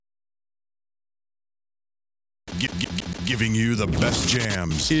Giving you the best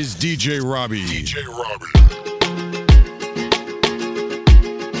jams is DJ Robbie. DJ Robbie.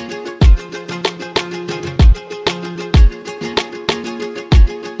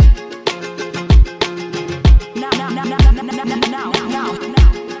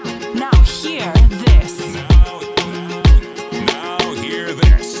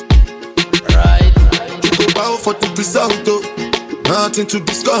 For the result, oh, nothing to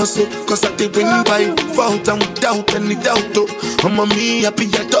discuss, oh, cause I did win by fault and without any doubt, oh. I'm a me happy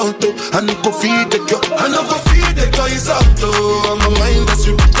adult, oh. I no go feed the girl, I no go feed the girl, it's out, oh. I'm a mind that's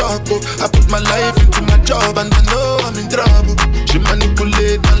you talk, oh. I put my life into my job and I know I'm in trouble. She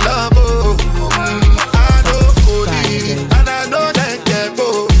manipulate my love, oh. I know coding and I know that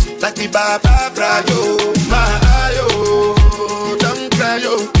careful, like the Baba Frayo, my ayo, don't cry,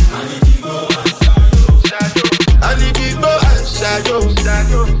 oh. I need people and shadow,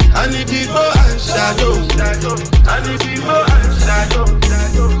 I need people and shadow, I need people and shadow,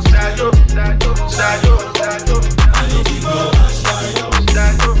 shadow, shadow, I need people and shadow,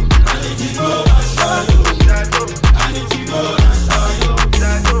 I need people and shadow, I need people and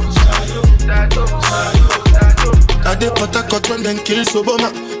shadow. I did Port when them kill Soboma.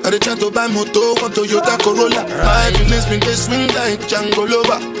 I did try to buy moto, one Toyota Corolla. My feelings been they swing like Django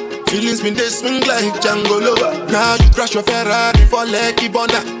Lover. Feelings been they swing like Django Lover. Now you crash your Ferrari for Lucky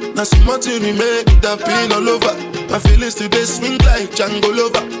Bonda. Now some more to me make that pain all over. My feelings today swing like Django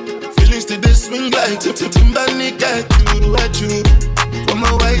Lover. Feelings today swing like Timbani cat you at you. From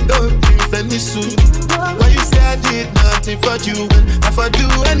a white dog in Venice. Why you say I did nothing for you? If I do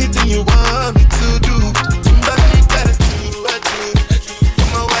anything you want me to do. Timbani cat you at you.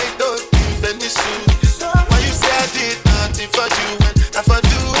 From a white dog in Venice. Why you say I did nothing for you? If I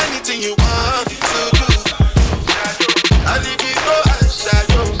do anything you want me to do. I need people and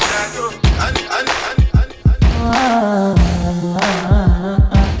shadow. I need.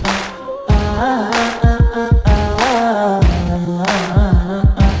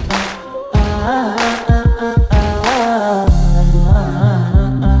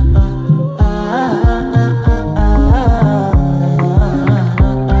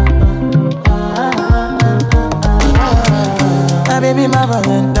 Baby, my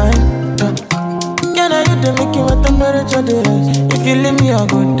Valentine. Can I hit the make you what temperature there is? If you leave me a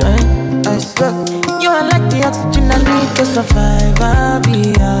good time, I swear you are like the oxygen I need to survive. I'll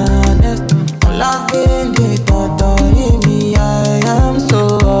be honest. Loving the thought of me, I am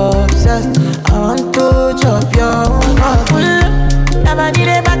so obsessed. I want to chop your heart. Never did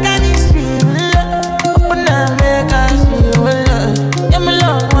it back and it's real. Open and make us feel. Yeah, me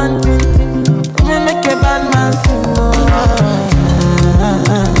love one thing. Me make a bad man sing.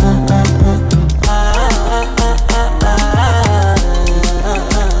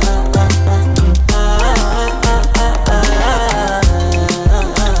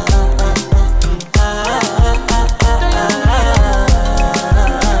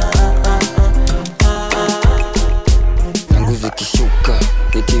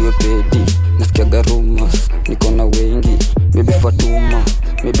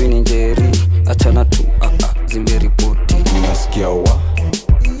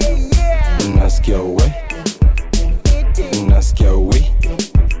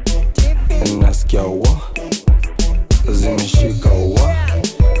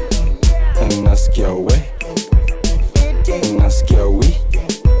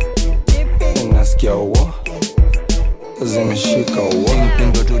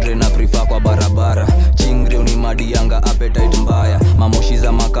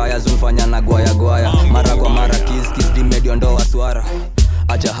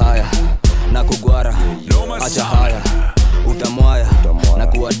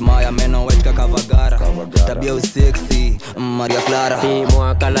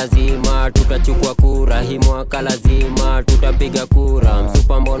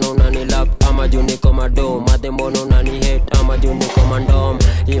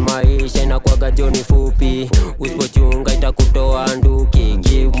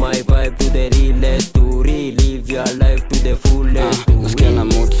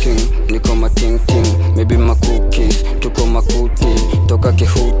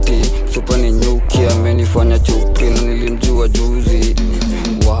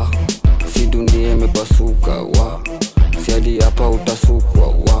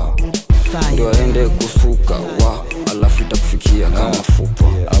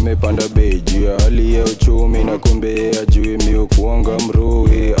 Amepanda bei juu ya hali ya uchumi na kumbe ajui miu kuanga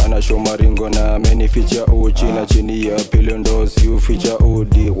mrui. Anasho maringo na amenificha uchi na chini ya pili ndo si uficha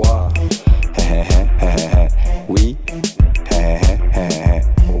udi. Wa we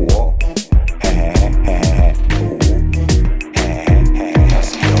wo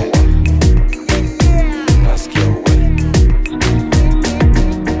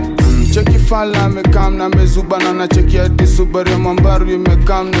amezuba na nachekia ati Subaru ya Mambaru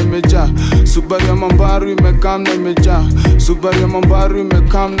imekam na imejaa. Subaru ya Mambaru imekam na imejaa. Subaru ya Mambaru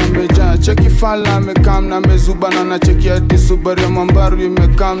imekam na imejaa. Cheki fala amekam na amezuba na nachekia ati Subaru ya Mambaru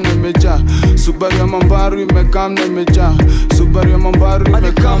imekam na imejaa. Subaru ya Mambaru imekam na imejaa. Subaru ya Mambaru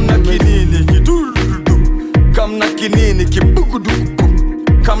imekam na kinini kidurudu. Kam na kinini kibugudu.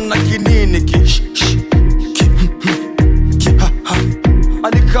 Kam na kinini ki ha ha.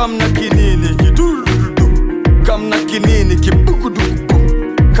 Ali kam na kinini kidurudu. Kam na kinini kibugudu.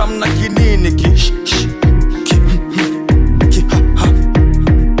 Kam na kinini ki ha ha.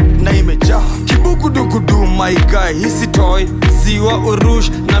 Na imejaa kibugudu my guy. Hisi toy ziwa urush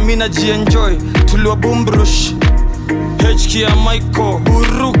na mina jienjoy. Tuliwa bumbrush HK ya Michael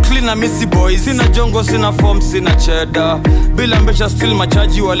Brooklyn na Missy Boys. Sina jongo, sina form, sina cheddar. Bila mbesha still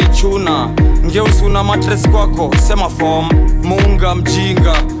machaji walichuna. Ngeusi una mattress kwako, sema form. Muunga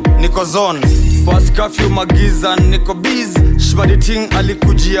mjinga, niko zone. Pass curfew magiza, niko biz. Shbadi ting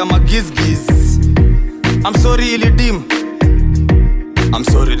alikujia magizgiz. I'm sorry ilidim. I'm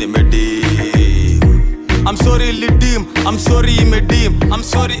sorry limedim. I'm sorry ilidim. I'm sorry imedim. I'm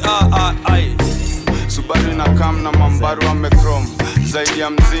sorry ai. Subaru na kam na Mambaru amekrom. Zaidi ya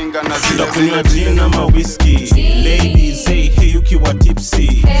mzinga na zile tunakunywa gin ama whisky. Ladies say hey ukiwa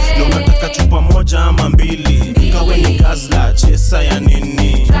tipsy. Na unataka chupa moja ama mbili. Kawe ni gazla, chesa ya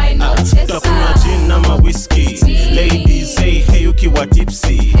nini? Tunakunywa gin ama whisky. Ladies say hey ukiwa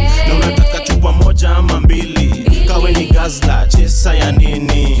tipsy. Na unataka chupa moja ama mbili. Kawe ni gazla, chesa ya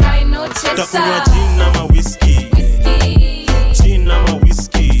nini? Tunakunywa gin ama whisky. Gin ama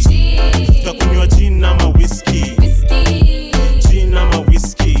whisky. Tunakunywa gin ama whisky. Gin ama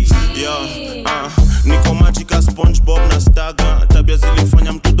whisky. Yeah, niko majika SpongeBob na Staga. Tabia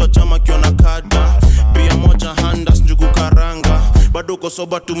zilifanya mtoto chama kiona kada. Pia moja handa njugu karanga. Bado uko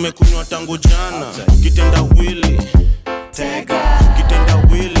soba tumekunywa tangu jana. Kitenda wili tega. Kitenda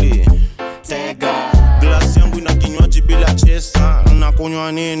wili tega. Glass yangu ina kinywaji bila chesa.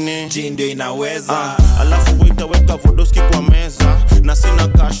 Unakunywa nini? Gin ndio inaweza. Alafu weka vodoski kwa meza. Na sina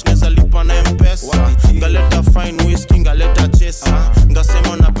cash neza lipa na M-Pesa. Ngaleta fine whiskey, ngaleta chesa.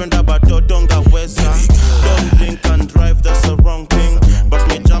 Ngasema napenda batoto ngaweza. Don't drink and drive, that's the wrong thing. But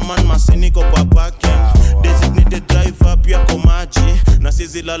my German masiniko kwa parking. Designated driver pia kwa maji. Na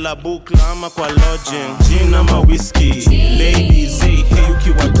sizi lala bukla ama kwa lodging. Gin ama whisky. Ladies say hey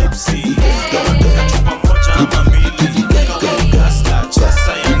ukiwa tipsy. Tunataka chupa moja ama mbili. Kama gasta,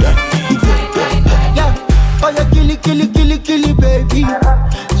 chesa ya nini? Oh, you killy, baby.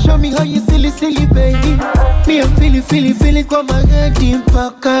 Show me how you silly, baby. Me, I'm feeling kwa mageti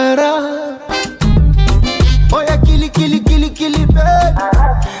mpakara. Oh, you killy, baby.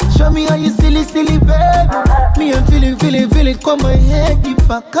 Show me how you silly, baby. Me, I'm feeling kwa mageti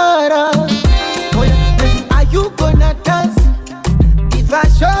mpakara. Oh, yeah. Are you gonna dance if I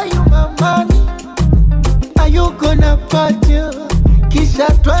show you my money? Are you gonna party kisha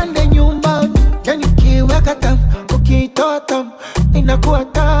twende nyumbani? Yani kiweka tam, ukitoa tam, inakuwa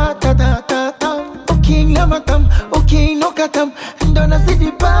ta ta ta ta tam. Ukinyama tam, ukiinuka tam, ndo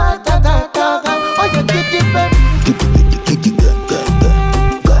nazidi pa ta ta ta tam. Oya kiti baby.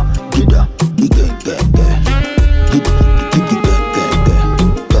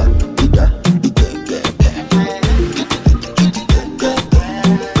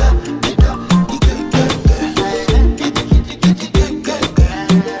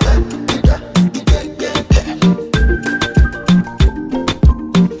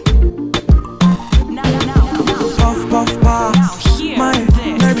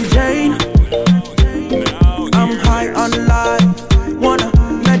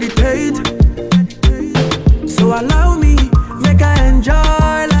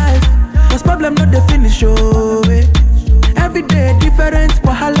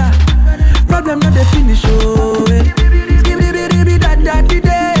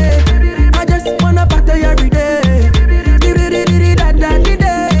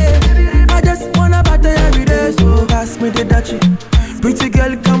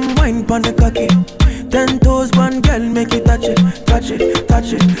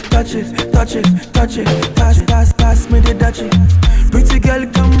 Pass me the dutchie. Pretty girl,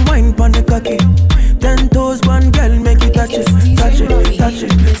 come wine pon the cocky. 10 toes, one girl, make it touch it, touch it, touch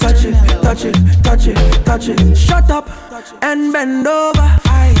it, touch it, touch it, touch it, touch it. Shut up and bend over.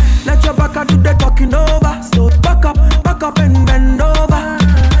 Aye. Let your back do the talking over. So back up and bend over.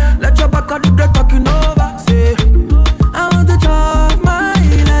 Let your back do the talking over. Say, I want to chop my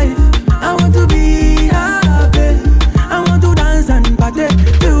life. I want to be happy. I want to dance and party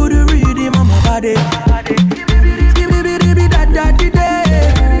to the rhythm of my body.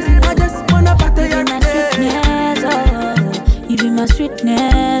 I just wanna party every day.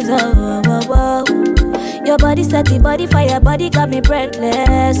 sweetness. Oh, oh, oh, oh. Your body set the body fire, body got me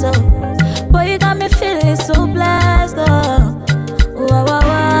breathless. Oh, boy, you got me feeling so blessed. Oh, oh, oh, oh,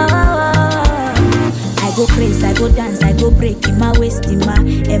 oh, oh. I go crazy, I go dance, I go break in my waist, in my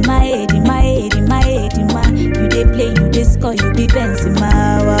head, in my head, in my head, in my. You dey play, you dey score, you be fancy,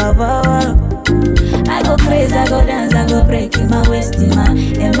 my. Wow, wow, wow. I go crazy, I go dance, I go break in my waist, in my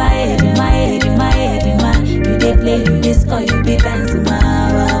head, in my head, in my head, in my. You dey play, you dey score, you be fancy, my.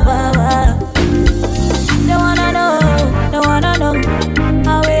 Wow, wow, wow. They wanna know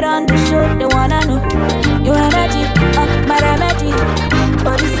how we run the show. They wanna know your energy, my remedy.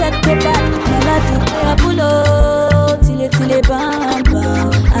 Body set to that melody. I pull up till it bam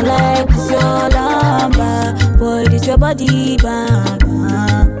bam. I like this your lamba, boy, this your body bam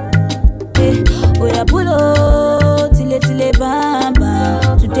bam. Oh yeah, pull up till it bam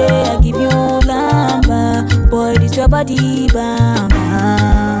bam. Today I give you lamba, boy, this your body bam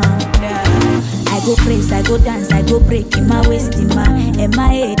bam. I go crazy, I go dance, I go break in my waist, in my head, in my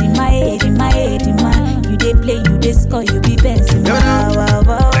head, in my head, in my. You dey play, you dey score, you be fancy, wow, wow,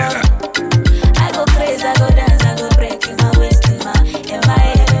 wow. I go crazy, I go dance, I go break in my waist, in my head, in my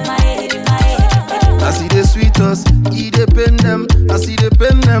head, in my head. I see the sweet us, he dey pen them. I see the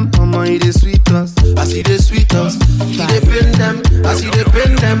pen them, mama, he dey sweet us. I see the sweet us, he dey pen them. I see the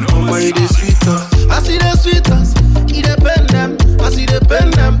pen them, mama, he dey sweet us. I see the sweet us, he dey pen them. I see the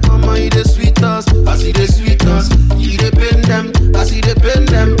pen them, mama, he dey sweet us. I see the sweet us, he dey pen them. I see the pen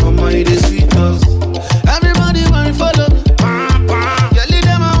them, mama, he dey sweet us. Everybody want to follow me, yeah, lead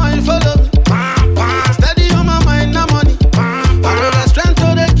them and want to follow me. Steady on my mind, no money. I know the strength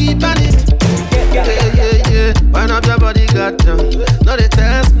so they keep on it. Yeah. Wind up your body, got down. No, they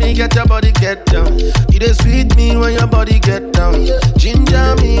test me, get your body, get down. You dey sweet me when your body get down.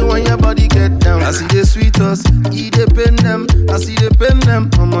 Ginger me when your body get down. I see the sweet us, he dey pen them. I see the pen them,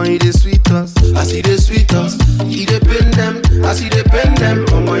 mama, he dey sweet us. I see the sweet us, he dey pen them. I see the pen them,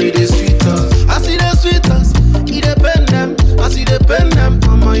 mama, he dey sweet us. I see the sweet us, he dey pen them. I see the pen them,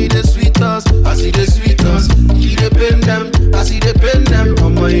 mama, he dey sweet us. I see the sweet us, he dey pen them. I see the pen them,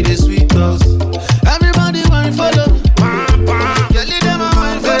 mama, he dey sweet us. Everybody want to follow me, yeah, lead them and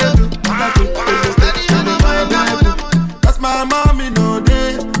want to follow me. Steady on my mind, no money. That's my mommy, no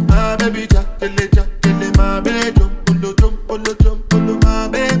day. My baby, jackele, my baby, polo, my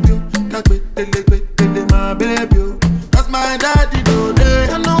baby, kakwe, my baby. That's my daddy, no day.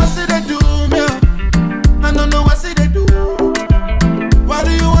 I know what see they do me. I don't know what see they do. Why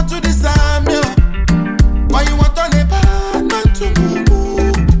do you want to disarm me? Why you want on a bad man to move?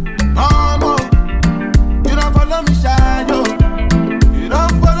 Mama, you don't follow me, shadow. You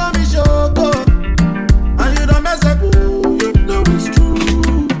don't follow me, shoko. And you don't mess up, you know it's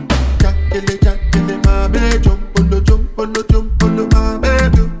true. Jackele, my baby, polo, my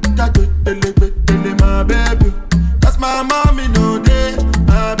baby. Kakwe, my baby. That's my mommy, no day.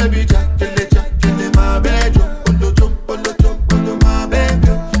 My baby, jackele, my baby. Polo, my baby.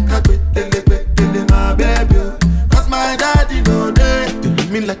 Kakwe, my baby. That's my daddy, no day. They look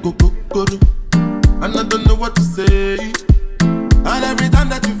me like Kokoro, and I don't know what to say. And every time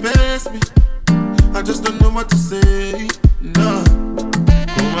that you face me, I just don't know what to say. No.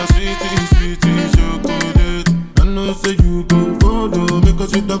 Oh my sweetie, chocolate. I know say you go follow me,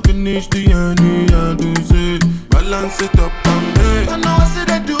 cause you don't finish the honey and do say balance it up and make. I know what see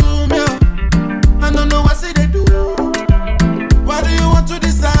they do me. I don't know what see they do. Why do you want to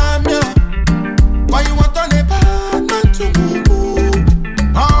disarm me? Why you want on a bad man to move?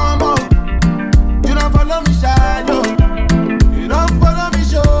 Mama, you don't follow me, shadow. You don't follow me,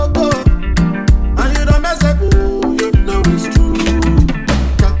 shoko. And you don't mess up, you know it's true.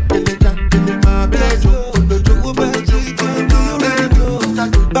 Jackele, my baby.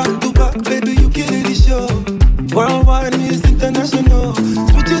 Back to back, baby, you killing the show. Worldwide is international.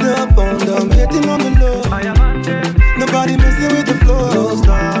 Switch it up on them, hitting on the low. Nobody messing with the flow. Don't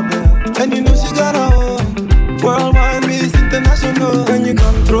stop it. And you know she got a own. Worldwide is international. When you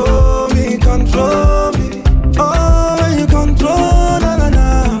control me. Oh, when you control,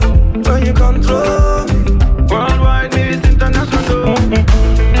 na. When you control me. Worldwide is international.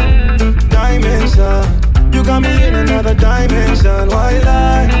 Dimension. You got me in another dimension. Why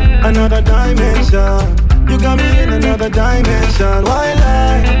lie? Another dimension. You got me in another dimension. Why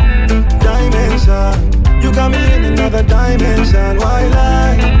lie? Dimension. You got me in another dimension. Why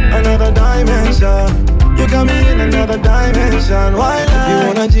lie? Another dimension. You got me in another dimension. Why lie? If you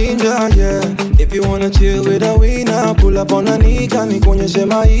wanna ginger, yeah. If you wanna chill with a winner, pull up on a nika, nikuonyeshe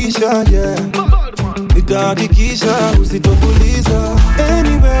maisha, yeah. Nitahakikisha usitofuliza.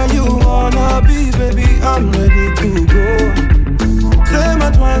 Anywhere you wanna be, baby, I'm ready to go.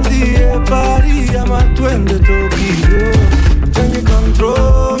 kama twende Tokyo. When you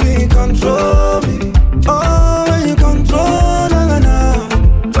control me, control me. Oh, when you control, na na na.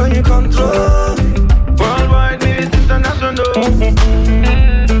 When you control me. Worldwide news international.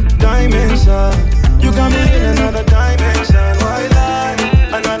 Dimension. You got me in another dimension. Why lie?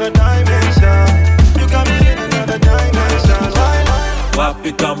 Another dimension. You got me in another dimension. Why lie?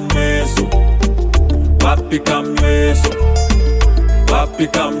 Wapi kamweso, wapi kamweso, wapi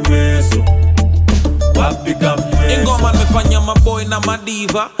kamweso, wapi kamweso. Ingoma nimefanya maboy na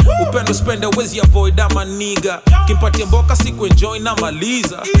madiva. Upendo spende wezi avoid ama niga. Kimpatia mboka siku enjoy na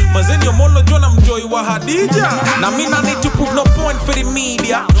maliza. Mazeni yomono jona mjoy wa Hadija. Na mina need to prove no point for the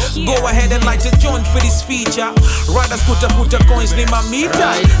media. Go ahead and light a joint for this feature. Riders kutafuta coins ni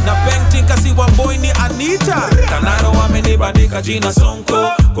mamita. Na painting kasi wa boy ni Anita. Kanaro wamenibadika jina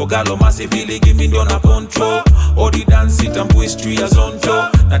Sonko. Kogalo massively give me ndio na control. Odi dance itambu history ya zonto.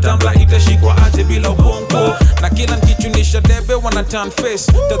 Na tambla itashikwa aje bila uponko. Na kila nkichunisha debe wana turn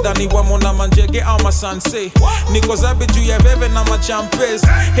face. Tadhani wamona manjege au masanse. Niko zabe juu ya bebe na machampes.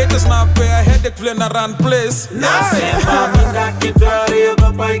 Haters na pay headache vile na run place. Nasema minda kitari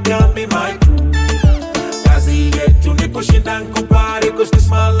yogo paikami my crew. Kazi yetu ni kushinda nkupari. Cause this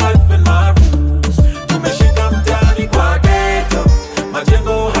my life and my rules. Tumeshika mtani kwa ghetto.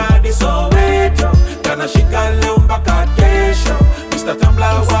 Majengo hadi Soweto. Kana shika leo mpaka kesho. Mr.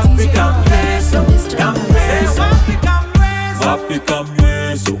 Tambla wapi kamweso. Kamweso. Wapi kamweso. Wapi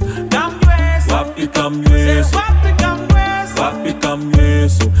kamweso. Wapi kamweso. Wapi kamweso. Wapi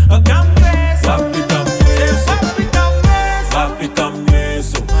kamweso. Wapi kamweso. Wapi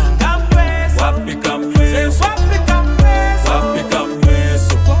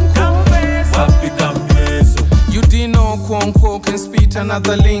kamweso. Wapi kamweso. You didn't know Kwonko can spit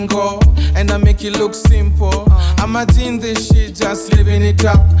another lingo, and I make it look simple. I'm a in this shit, just living it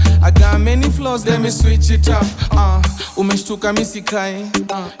up. I got many flaws, let me switch it up. Umeshtuka misikai,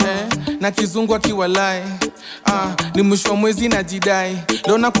 na kizungu akiwalai. Ni mwisho wa mwezi najidai.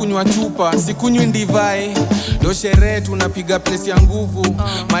 Leo nakunywa chupa, sikunywi ndivai. Leo sherehe tunapiga place ya nguvu.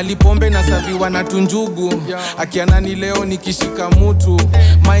 Mali pombe na saviwa na tunjugu. Akianani leo nikishika mutu.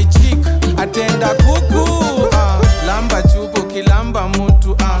 My chick atenda kuku. Lamba chupo kilamba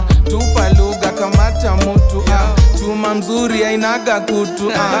mutu. Tupa lugha kamata mutu. Chuma mzuri ainaga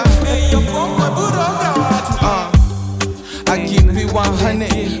kutu. I keep it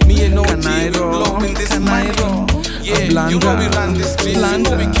 100. Me and no G, blow in this micro. Yeah, you know we run this street, you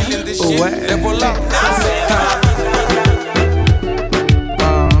know we killing this shit. Level up.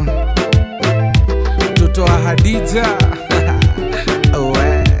 Toto wa Hadija.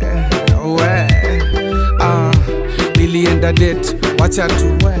 Nilienda date, wacha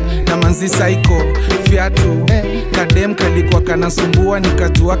tu. Na manzi psycho, fiatu. Kadem kalikuwa kanasumbua,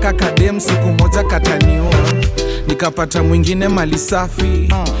 nikajua kakadem siku moja kataniua. Nikapata mwingine mali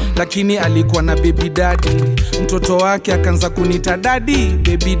safi, lakini alikuwa na baby daddy. Mtoto wake akaanza kunita daddy,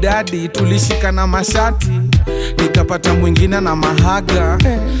 baby daddy. Tulishikana mashati. Nikapata mwingine na mahaga,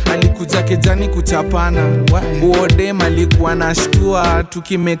 alikuja kejani kuchapana. Uodem alikuwa na shtua,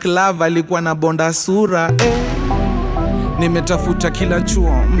 tukimake love alikuwa na bonda sura. Nimetafuta kila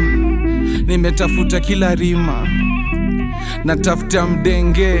chuo, nimetafuta kila rima, natafuta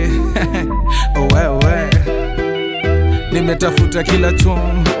mdenge. Wewe nimetafuta kila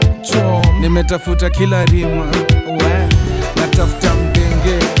chom, nimetafuta kila rima, natafuta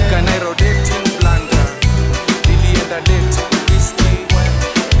mdenge. Kanairo dating blanda, nilienda date whiskey,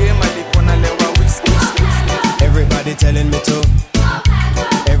 dem alikuwa nalewa whiskey. Everybody telling me to,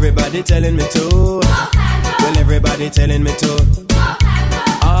 everybody telling me to. Well, everybody telling me to.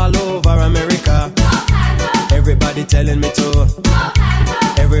 All over America. Everybody telling me to.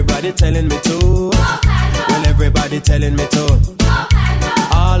 Everybody telling me to. Well, everybody telling me to.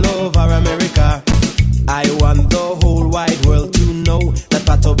 All over America. I want the whole wide world to know that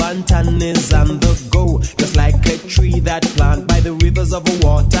Pato Bantan is on the go. Just like a tree that planted by the rivers of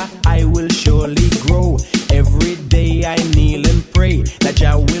water, I will surely grow. Every day I kneel and pray that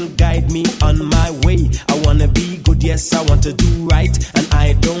Jah will guide me on my way. I wanna be good, yes, I want to do right, and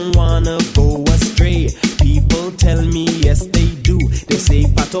I don't wanna go astray. People tell me, yes, they do. They say,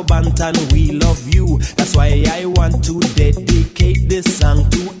 Pato Bantan, we love you. That's why I want to dedicate this song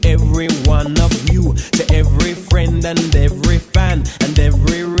to every one of you, to every friend and every fan, and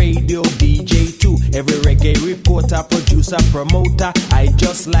every radio DJ too, every reggae reporter, producer, promoter. I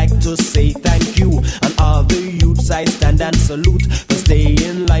just like to say thank you, and all the youths I stand and salute for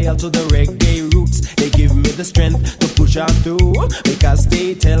staying loyal to the reggae roots. They give me the strength to push on through, because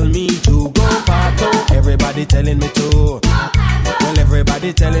they tell me to go Pato. Everybody telling me to. Well,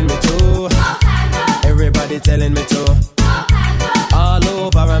 everybody telling me to. everybody telling me to. All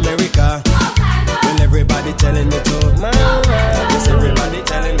over America. Well, everybody telling me to. Yes, everybody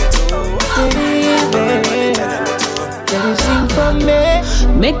telling me to. Everybody telling me to. Can you sing for me?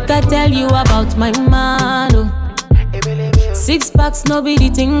 Make I tell you about my man. Oh. 6 packs, no be the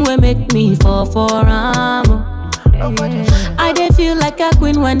thing we make me fall for am. I dey feel like a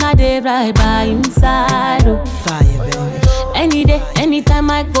queen when I dey ride by inside. Oh. Fire, baby. Any day,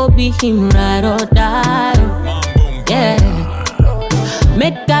 anytime I go be him ride or die. Oh. Yeah.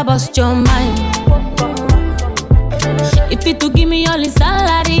 Make I bust your mind. If you to give me all his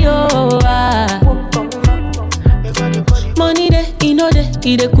salary, oh. Money dey, you know dey,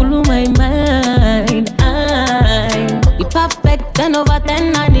 he dey cool my mind. He perfect 10 over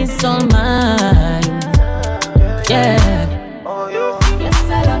 10 and it's all mine. Yeah. Yes,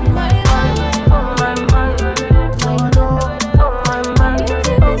 I love my man.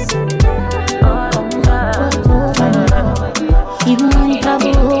 Even when you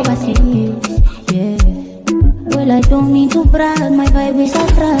travel overseas, yeah. Well, I don't mean to brag, my vibe is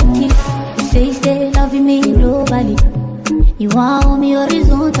attractive. You say you stay loving me globally. You want me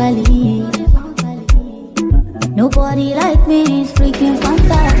horizontally. Nobody like me is freaking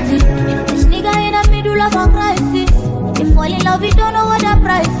fantastic. This nigga in the middle of a crisis. They fall in love, you don't know what the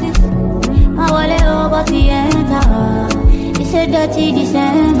price is. I want it over the end. It's a dirty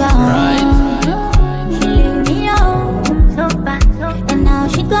December. She leave me out, so bad, and now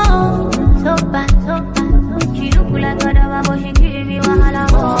she gone, so bad, so bad. She look like a dog, but she give me wahala.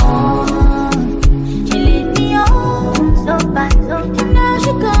 She leave me out, so bad, and now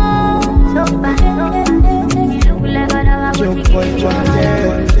she gone, so bad, so bad.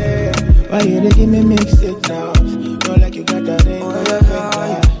 Why you dey give me mixed signals? Know like you got that ring on your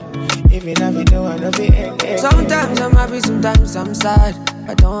finger. Even if you know I know it ain't. Sometimes I'm happy, sometimes I'm sad.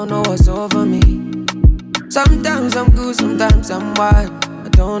 I don't know what's over me. Sometimes I'm good, sometimes I'm wild. I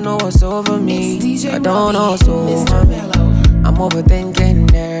don't know what's over me. I don't know what's over me. I'm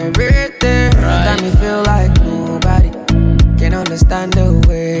overthinking everything. Sometimes me feel like nobody can understand the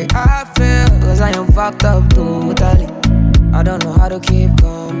way I feel. Cause I am fucked up totally. I don't know how to keep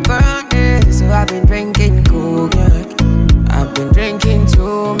company. So I've been drinking cognac. I've been drinking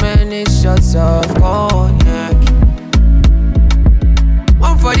too many shots of cognac.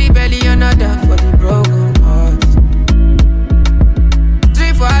 One for the belly, another for the broken heart.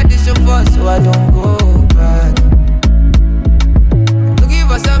 3 for addition 4 so I don't go back. Looking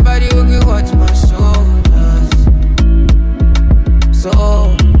for somebody who can watch my shoulders. So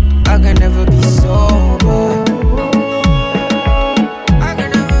I can never be sober.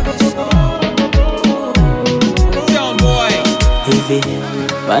 Hivi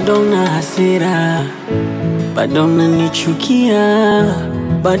bado na hasira, bado unanichukia,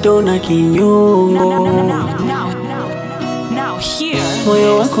 bado na kinyongo.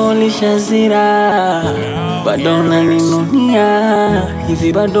 Moyo wako ulishazira, bado unaninunia.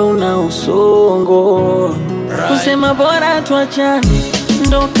 Hivi bado una usongo. Kusema bora tuachane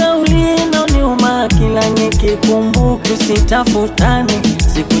ndo kauli inoniuma. Kila nikikumbuka usitafutane.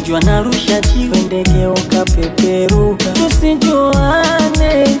 Sikujua narusha jiwe ndege ukapeperuka.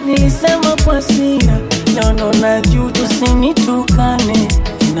 Tusijuane, nilisema kwa hasira. Leo najua tusinitukane.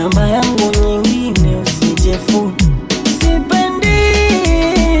 Namba yangu nyingine usijefuni. Sipendi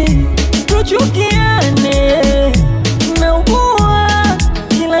tuchukiane. Naugua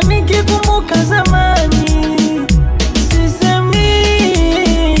kila nikikumbuka zamani. Sisemi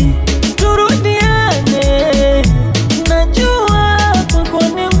turudiane. Najua kwako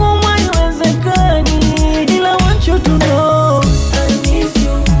ni ngumu haiwezekani. Ila want you to know I miss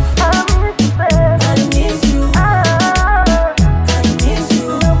you. I miss you. I miss you.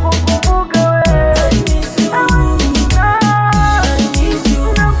 Nakukumbuka wewe. I miss you. I miss you.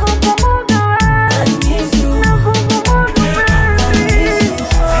 Nakukumbuka wewe. I miss you. Nakukumbuka wewe.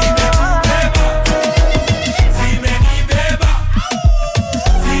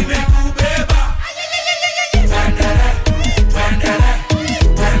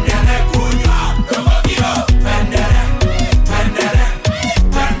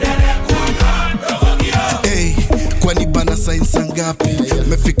 Hey, kwani bana sainsa ngapi?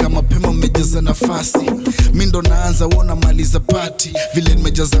 Mefika mapema mmejaza nafasi. Mi ndo naanza wona maliza party. Vile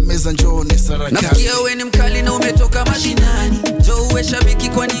nimejaza meza njone sarakasi. Nasikia we ni mkali na umetoka mashinani. Jo uwe shabiki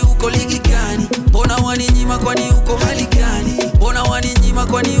kwani uko ligi gani? Mbona waninyima kwani uko hali gani? Mbona waninyima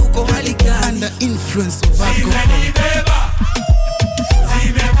kwani uko hali gani? Under influence of alcohol.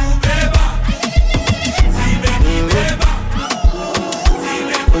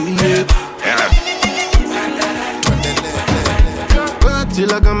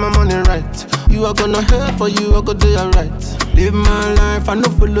 till I got my money right. You are gonna help or you are gonna do alright. Live my life, I no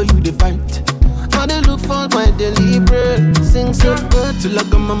follow you the fight. I dey look for my daily bread. Sing so good till I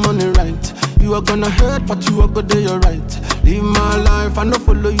got my money right. You are gonna hurt, but you are gonna do alright. Live my life, I no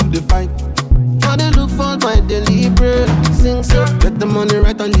follow you the fight. I dey look for my daily bread. Sing so, get the money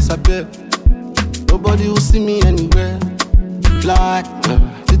right and disappear. Nobody will see me anywhere. Fly,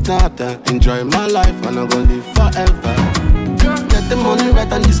 tata, enjoy my life and I'm gonna live forever. Get the money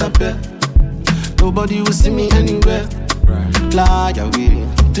right and disappear. Nobody will see me anywhere. Fly away,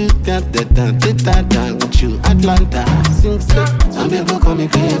 tata, with you, Atlanta. Sing so. Some people call me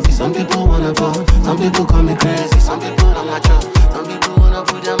crazy, some people wanna go. Some people call me crazy, some people don't match up. Some people wanna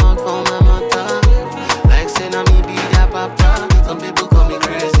put them out for my mother. Like saying I'm me be their papa. Some people call me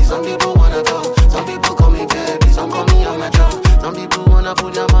crazy, some people wanna go. Some people call me baby, some call me on my job. Some people wanna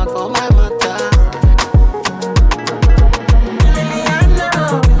put them out for my mother.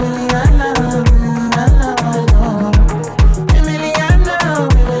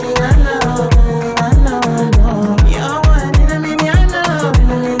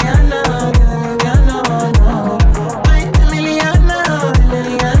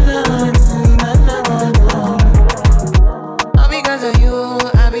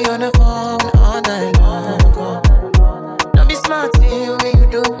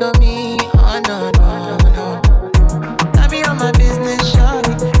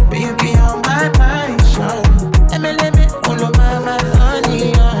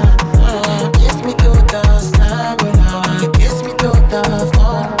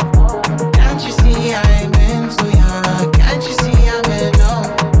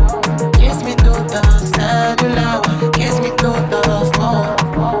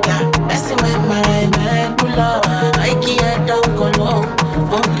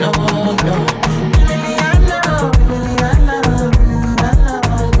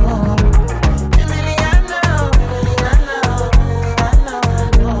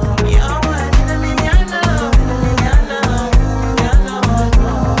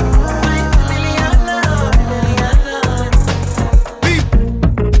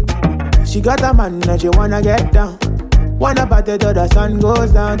 She got a man that she wanna get down. Wanna party till the sun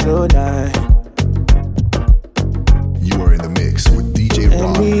goes down tonight. You are in the mix with DJ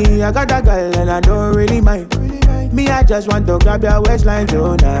Robbie. Me, I got a girl and I don't really mind. Me, I just want to grab your waistline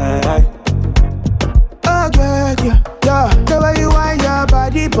tonight. Oh yeah. The way you want your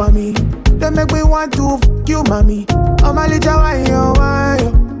body for me, they make me want to fuck you, mommy. Oh my little wine, you want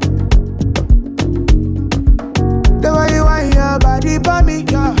you. The way you want your body for me,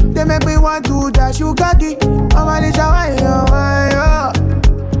 they make me want to dash you cocky. Oh my little wine, you want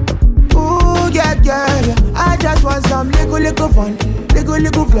you. Ooh yeah. I just want some little fun,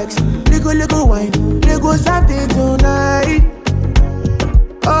 little flex, little wine, little something tonight.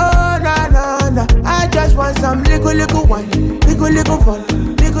 Oh nah. I just want some little wine, little fun,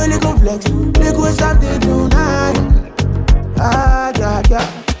 little flex, little something tonight. Ah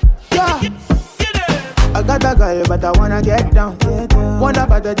yeah. I got a girl but I wanna get down. Wanna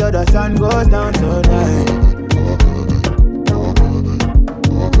party till the sun goes down tonight.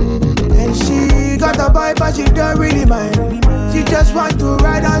 And she got a boy but she don't really mind. She just want to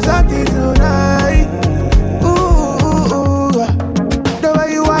ride on something tonight. Ooh. The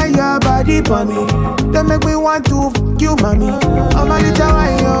way you want your body for me, they make me want to fuck you, mommy. Oh my little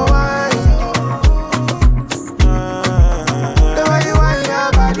wine, you wine. The way you want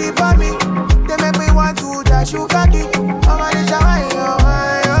your body for me, they make me want to dash you cocky. Oh my little wine, you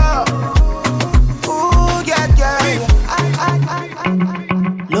wine. Ooh yeah.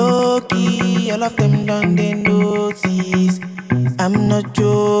 Low-key, all of them done they notice. I'm not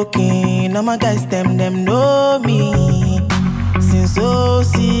joking, all my guys them know me. Since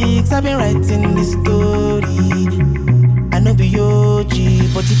 06, I've been writing this story. I know be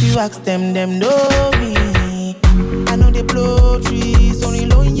OG, but if you ask them know me. I know they blow trees, only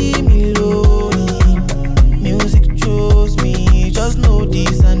lonely me lonely. Music chose me, just know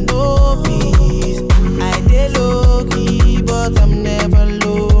this and know peace. I dey low-key, but I'm never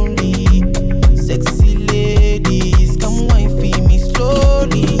lonely. Sexy ladies, come wine for me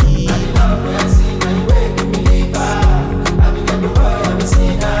slowly.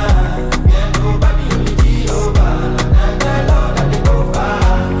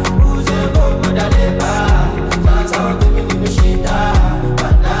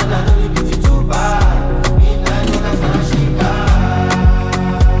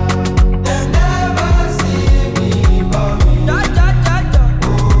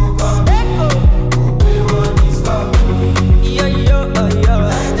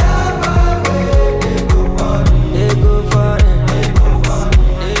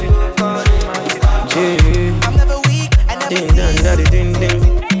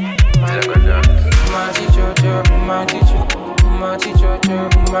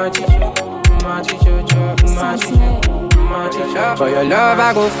 For your love,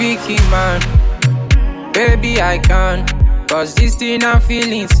 I go fiki, man. Baby, I can. Cause this thing I'm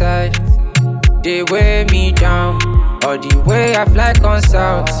feeling inside, they weigh me down. Or the way I fly on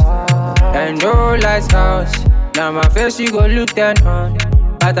south. And no lights house. Now my face, you go look down on.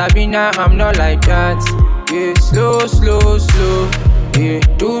 But I be now, I'm not like that. Yeah, slow, slow, slow. Yeah,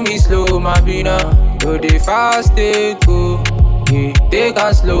 do me slow, my bina. Do the fast, they go. Yeah, take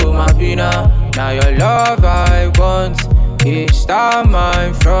us slow, my bina. Now your love I want. Yeah, start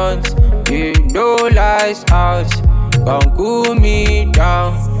my front. Yeah, no lights out. Come cool me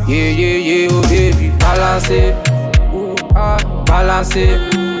down. Yeah, yeah, yeah, oh baby, balance it. Ooh, balance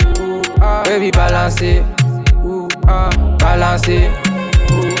it. Ooh, baby, balance it. Ooh, balance it.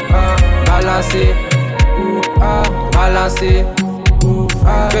 Ooh, balance it. Ooh, balance it. Ooh,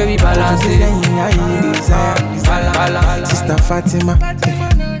 baby, balance it. Sister Fatima,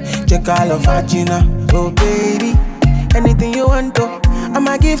 check all of Vagina. Oh baby, anything you want to,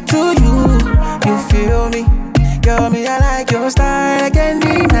 I'ma give to you. You feel me? Girl, me I like your style, I can't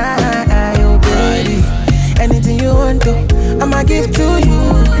deny. Oh baby, anything you want to, I'ma give to you.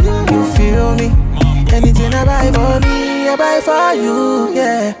 You feel me? Anything I buy for me, I buy for you.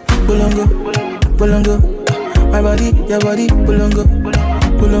 Yeah, Bulongo, Bulongo, my body, your body, Bulongo,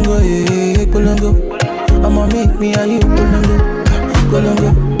 Bulongo, yeah, Bulongo. I'ma make me and you, Bulongo,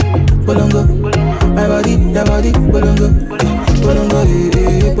 Bulongo, Bulongo, my body, your body, Bulongo, Bulongo,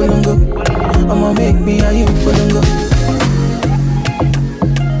 yeah, Bulongo. I'ma make me and you, Bulongo.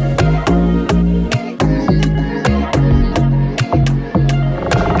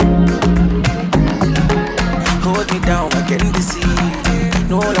 Hold me down, I can deceive.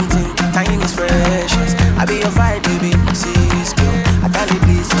 No, I'm thinking, time is precious. I be your vibe, baby, sis, girl. I can't leave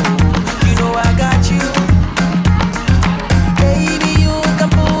this, oh. You know I got you. Baby, you can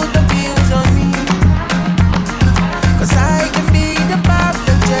put the bills on me. Cause I can be the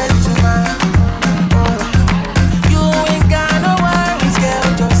perfect gentleman. Oh, you ain't got no worries, girl,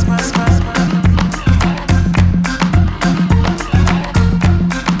 just my smile.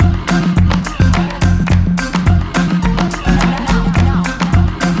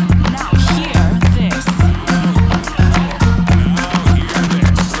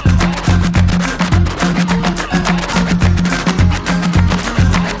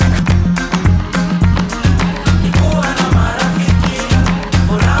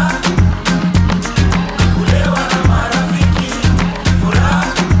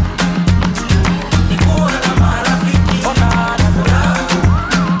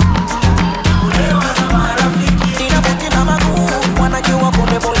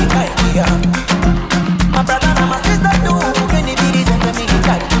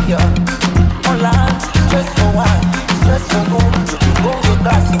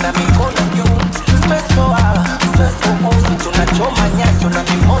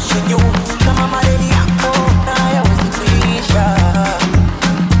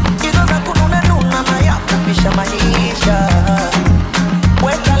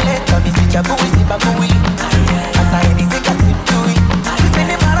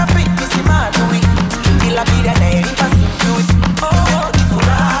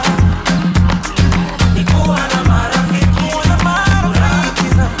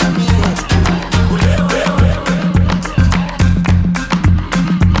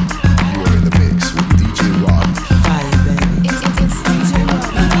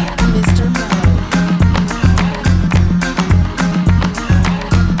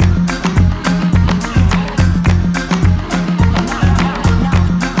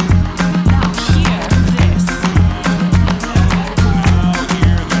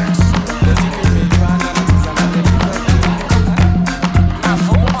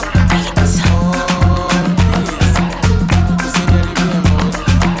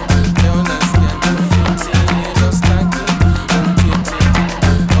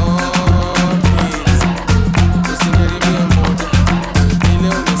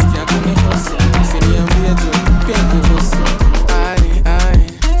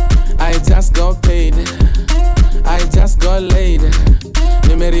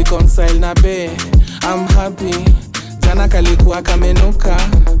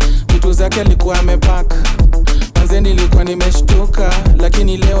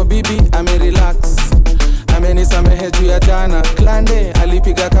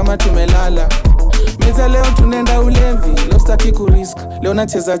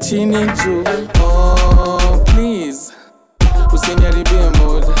 Cheza chini juu. Oh, please usiniharibie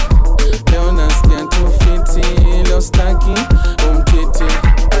mood. Leo nasikia tu fiti, leo staki umkiti.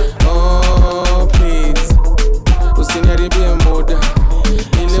 Oh, please usiniharibie mood.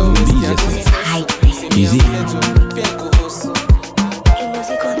 Leo nasikia tu fiti, pia kuhusu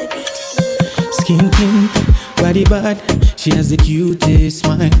body bad, she has the cutest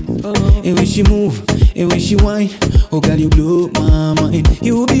smile. And when she move, and when she whine, oh girl, you blow my mind.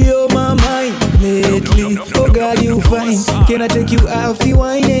 You be on my mind lately. Oh girl, you fine. Can I take you out for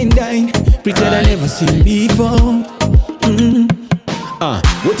wine and dine? Pretend I never seen before.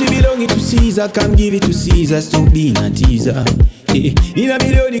 What you belonging to Caesar, come give it to Caesar. Stop being a teaser. Nina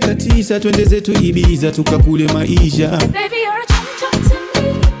milioni katisa, twende zetu Ibiza, tukakule maisha. Baby, you're a chum chum to me.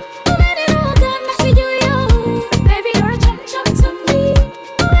 Umenirogana sijui yo. Baby, you're a chum chum to me.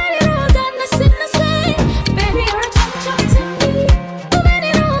 Umenirogana sina say. Baby, you're a chum chum to me.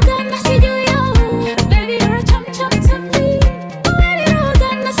 Umenirogana sijui yo. Baby, you're a chum chum to me.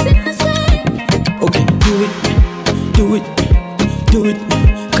 Umenirogana sina say. Okay, do it, do it, do it.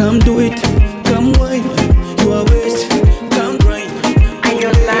 Come do it, come wine. You are waste, come grind.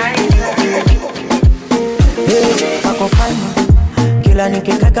 Ako fine, kila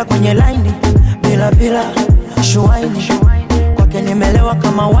nikikaka kwenye line, bila bila shuaini, kwake nimelewa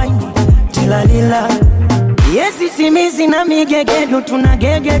kama wine, tilalila. Yesi simizi na migegedu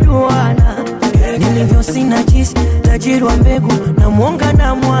tunagegeduana, nilivyo sina jisi, tajiri wa mbegu na mwonga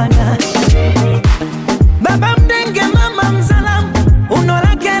na mwana. Baba mdenge mama mzalamu,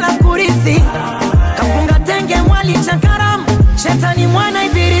 unolake la kurithi, kafunga tenge mwali chakaramu, shetani mwana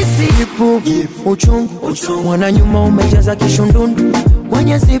ibilisi. Ipu, uchungu, mwana nyuma umejaza kishundundu,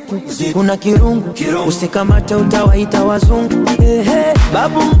 kwenye zipu, kuna kirungu, usikamate utawaita wazungu.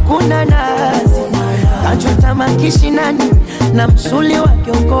 Babu mkuna nazi, kachota makishinani, na msuli wa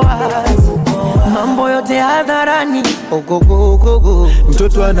kioko wazi, mambo yote hadharani. Ogogo, ogogo,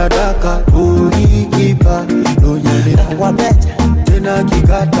 mtoto anadaka ulikipa nonyele wabeta tena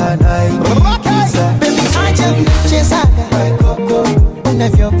kikata na ikiza. Baby acha chezaga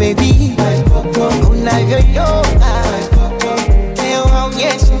unavyo baby, unavyo yoga leo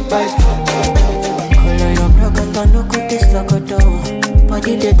onyesha. Color your broken no kutis lokoto,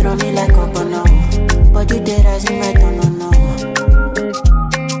 body they draw me like obono, body they rise in my tono.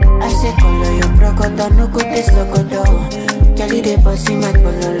 I say color your broken no kutis lokoto, Kelly they bossy my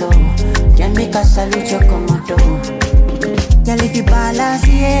pololo, can make a salute your komodo. Girl, if you balance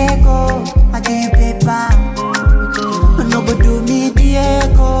Diego, I give you paper. No go do me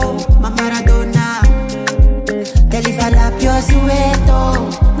Diego, my Maradona. Girl, if I lap your sueto,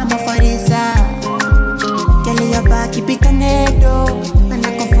 I'm a farisa. Girl, your back keep it connected, and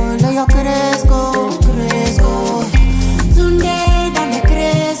I can follow your cresco, cresco. Sunday down the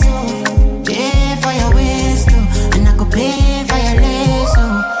cresco, pay for your waist, and I can pay for your lace,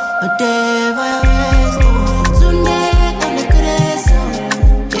 a day for your waist.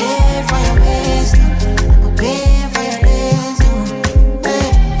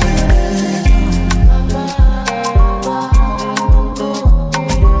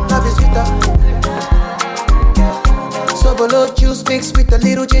 Juice mixed with a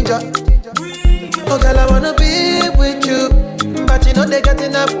little ginger. Oh girl, I wanna be with you, but you know they got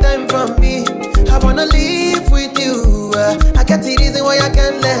enough time from me. I wanna live with you. I got the reason why I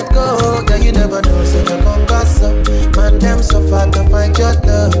can't let go. Girl, you never know, say you gon' gossip. Man, them so far to find your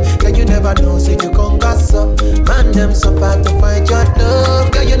love. Girl, you never know, say you gon' gossip. Man, them so far to find your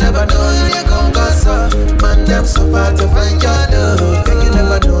love. Girl, you never know, you gon' gossip. Man, them so far to find your love. Girl, you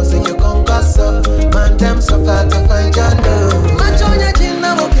never know, say you gon' gossip. Man, them so far to find your love. Match on your chin,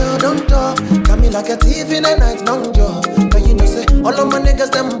 now girl, don't talk. Got me like a thief in the night, long jaw. But you know, say all of my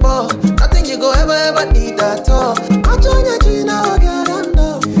niggas them ball. Nothing you go ever need at all. Match on your chin, now girl, don't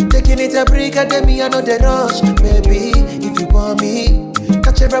talk. Taking it a break, and then me I know the rush. Baby, if you want me,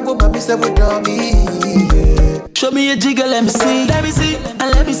 catch a rebel, my mister with me. Yeah. Show me a jigger, let me see. Let me see.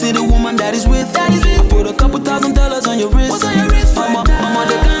 And let me see the woman that is with. I put a couple $1,000 on your wrist. What's on your wrist? Mama,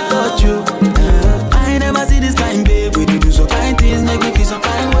 they can't touch you. I ain't never see this kind, babe. We do some kind things, make me feel some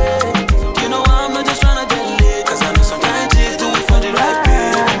kind way. You know I'm not just tryna get lit, cause I know some kind chicks do it for the right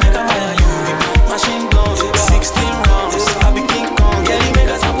pay. Make a fire you, machine guns, 16 rounds. I be King Kong, yeah, you make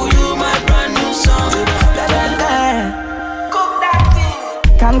us sample you my brand new song. La la la. Cook that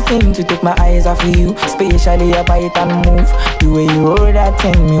thing. Can't seem to take my eyes off of you, especially your bite and move. The way you hold that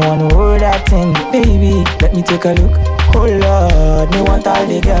thing, me wanna hold that thing. Baby, let me take a look. Oh Lord, me want all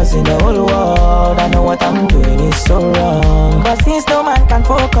the girls in the whole world. I know what I'm doing is so wrong, but since no man can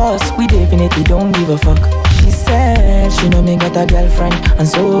focus, we definitely don't give a fuck. She said she know me got a girlfriend, and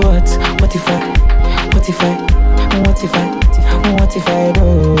so what? What if I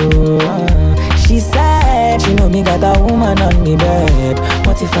do? She said she know me got a woman on me bed.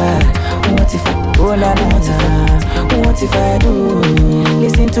 What if I, oh la la, what if I do?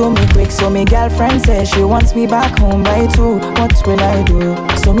 Listen to me quick, so me girlfriend says she wants me back home by 2. What will I do?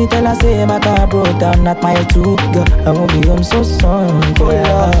 So me tell her say my car broke down at mile 2. Girl, I won't be home so soon. Oh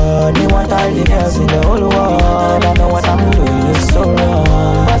Lord, me want all the girls in the whole world. I know what I'm doing is so wrong,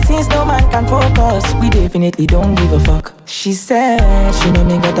 but since no man can focus, we definitely don't give a fuck. She said she know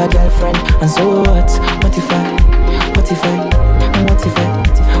me got a girlfriend, and so what? What if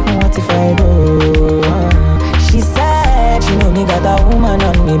I do? She said she know me got a woman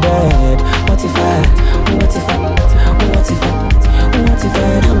on me bed. What if I do?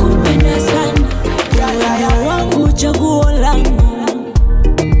 Nakupenda sana, moyo wangu chaguo langu.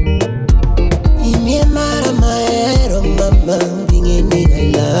 Ime mara maero mama, bingeni I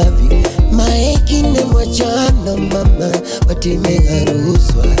love you. Maekine mwachano mama, watime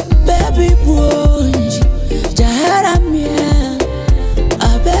haruswa. Baby bonji, jahara miel.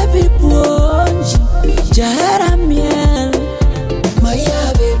 A baby bonji, jahara miel.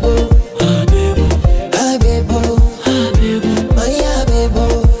 Maya bebo, ah bebo, ah bebo, ah bebo, Maya bebo,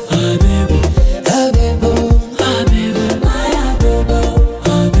 ah bebo, ah bebo, ah bebo, Maya bebo,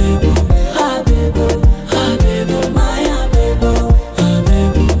 ah bebo, ah bebo, ah bebo, Maya bebo, ah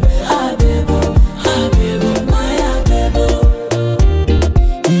bebo, ah bebo, ah bebo, Maya bebo.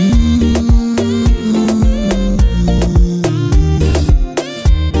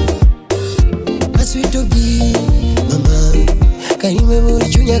 Sweet to be, mama. Can you remember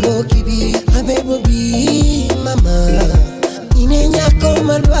Junior go kibi? A baby be, mama. Inenya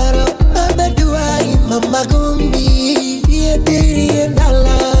koma dwaro, abaduai, mama gumbi. Be a dirty and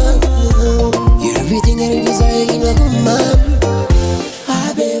dollar. You're everything I desire in a woman.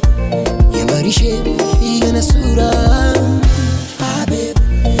 Ah, babe, your body shape, feel and a sura. Ah, babe,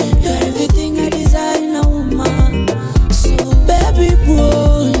 You're everything I desire in a woman. So baby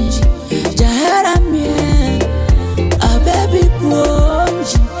bonji, jahara miel. A baby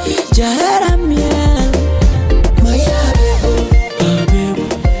bonji, jahara miel. Maya bebo, Ah bebo,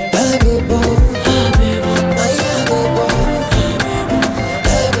 ah bebo, ah bebo, Maya bebo,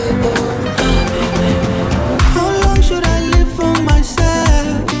 ah bebo. How long should I live for myself,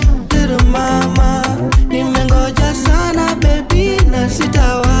 little mama? Nimengoja sana baby na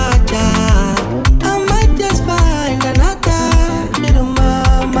sitawacha. I might just find another, little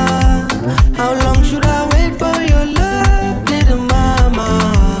mama. How long should I wait for your love, little mama?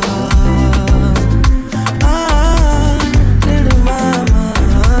 Ah, little mama.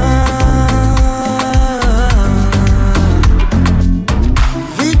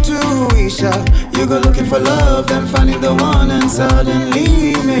 Vituisha, you go looking for love, then finding the one, and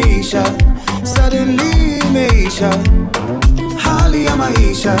suddenly Meisha, Hali ya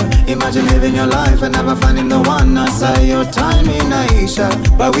maisha. Imagine living your life and never finding the one. I say your time in Aisha,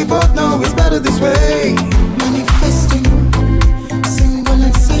 but we both know it's better this way. Manifesting, single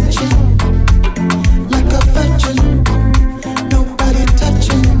and searching, like a virgin, nobody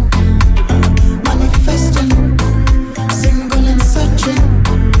touching. Manifesting, single and searching,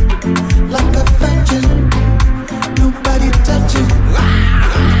 like a virgin, nobody touching.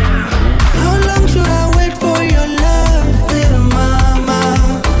 How long should I wait for your love, little mama?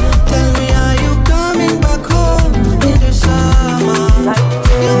 Tell me, are you coming back home in the summer?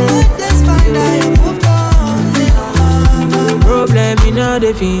 You might just find out you moved on, little mama. Problem in all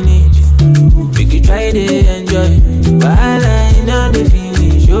the finish. We could try to enjoy. While I know the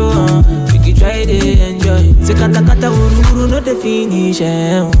finish. Oh, we could try to enjoy. Se kata kata uru no the finish.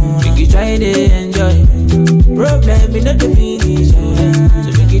 We could try to enjoy. Problem in all the finish. So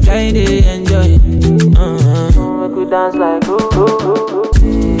we could try to enjoy. We could dance like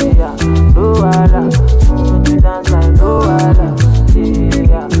yeah, Luala. We could dance like Luala.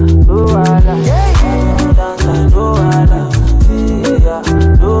 Yeah, Luala. We could dance like Luala. Yeah,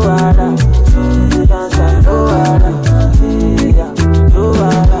 Luala. We could dance like Luala. Yeah,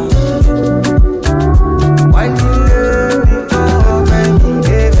 Luala. Why do you let me go, baby?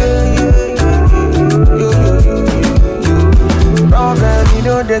 Problem, you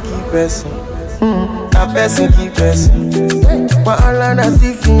know they keep pressing. That person keep pressing. But all I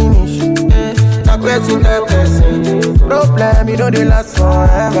see finish. That person that person. Problem, you know they last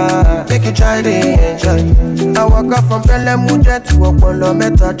forever. Make you try to enjoy. I walk up from Pelham Mujet to Okpolo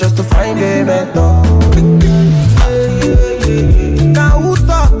Meta just to find a mentor. Now who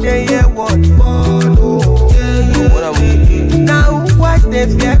talk, they hear what follow. Now who watch, they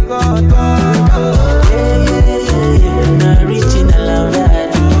fear God. Not reaching a love that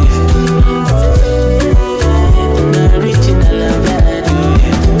not reaching a love that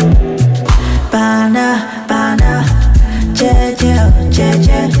Bana, bana, jeje, jeje.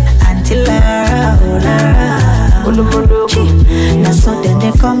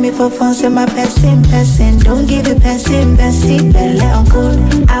 for fun, say my person. Don't give it person, belly on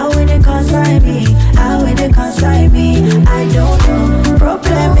good. How will they consign me? I don't know.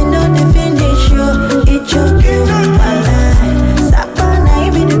 Problem in no the finish you. It choke you, my life. Sapana,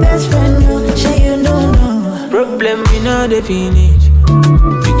 you be the best friend, no. Sure you know, no. Problem in no the finish. You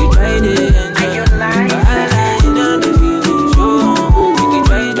can try it and try. You know the finish. You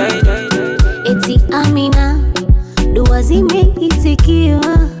can try. Eti Amina, dua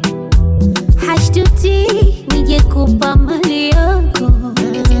zimeitikiwa. Hashtuti, nije kupa mali yako.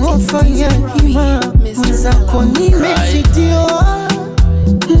 Fanya hima, mwenzako nimesidiwa.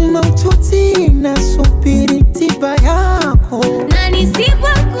 Maututi na subiri tiba yako. Na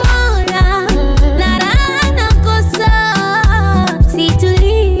nisipokuona, na raha nakosa.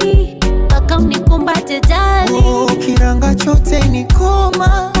 Situli, mpaka unikumbate jali. Kiranga chote ni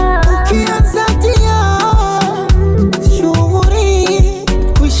koma. Ukianza tia shughuri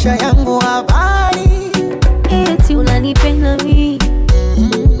kwisha yangu habari. Eti unanipenda mimi,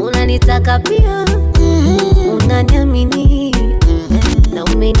 unanitaka pia, unaniamini na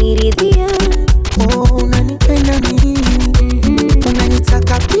umeniridhia. Unanipenda mimi,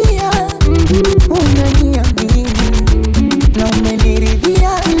 unanitaka pia, unaniamini na umeniridhia.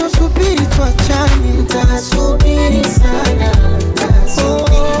 Nasubiri tuachane, nitasubiri sana.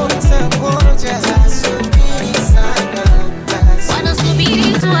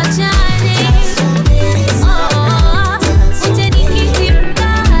 Wanasubiri tuachane.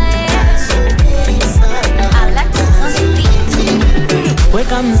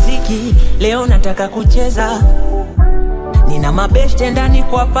 Weka mziki, leo nataka kucheza. Nina mabeshte ndani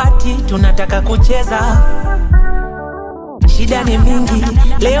kwa party, tunataka kucheza. Shida ni mingi,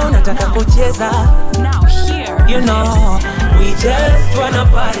 leo nataka kucheza. You know, we just wanna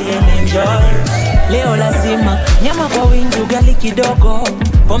party and enjoy. Leo lazima nyama kwa wingi, ugali kidogo,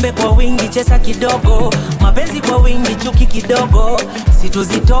 pombe kwa wingi, chesa kidogo, mapenzi kwa wingi, chuki kidogo,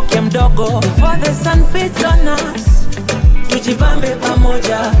 situzitoke mdogo. Before the sun fades on us, tujibambe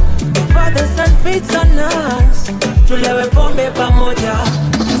pamoja. Before the sun fades on us, tulewe pombe pamoja.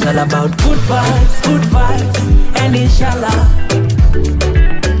 It's all about good vibes, and inshallah.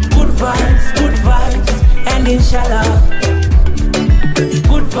 Good vibes, and inshallah.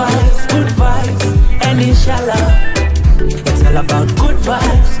 Good vibes, and inshallah. It's all about good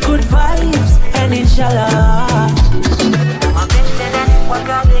vibes, and inshallah. Mabeshte ndani kwa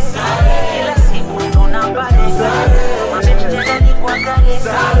gari, kila siku tunapale.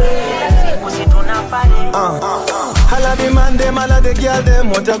 Holla the man them, holla the girl them.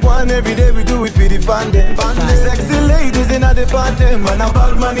 What I want every day we do it for the fun them. Sexy ladies in the party, man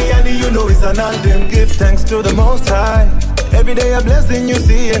about money and you know it's an anthem. Give thanks to the Most High. Every day a blessing you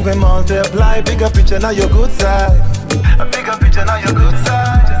see and we multiply. Bigger picture now your good side. A bigger picture now your good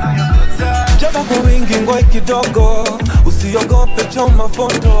side. Jaba kwa wingi ngoi kidogo, usiogope choma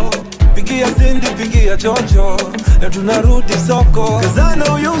foto. Pigia Cindy, pigia Jojo, na tunarudi soko. Cause I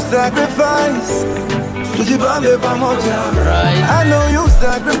know you sacrifice, tujibambe pamoja. I know you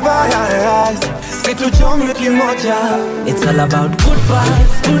sacrifice, situchome kimoja. It's all about good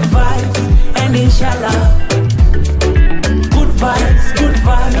vibes, and inshallah. Good vibes,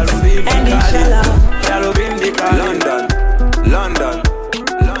 and inshallah. London.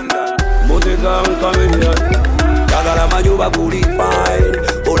 Motega unkamenya, kagala majuba kuli fine.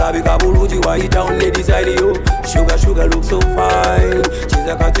 Olabika bulungi waita on design yo. Sugar look so fine.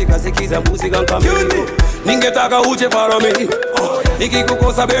 Chiza katika sikiza muzika nkamenya. Ningetaka uje follow me.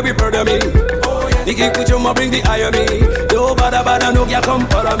 Nikikukosa baby pardon me. Nikikuchoma bring the eye on me. Yo bada no ya come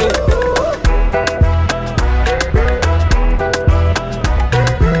follow me.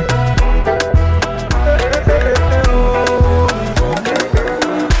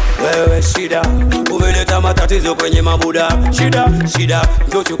 Shida, umeleta matatizo kwenye mabuda. Shida,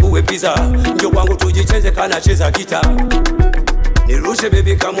 njoo chukue pizza. Njoo kwangu tujicheze kana cheza gita. Nirushe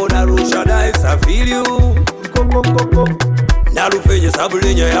baby kama unarusha dice, I feel you. Narufenye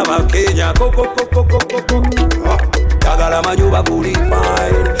sabulenye ya Kenya. Kagala majuba kuli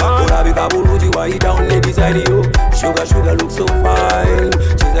fine. Olabika bulungi waita on the design yo. Sugar look so fine.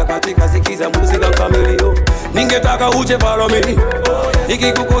 Cheza katika sikiza muzika kamilio. Ningetaka uje follow me.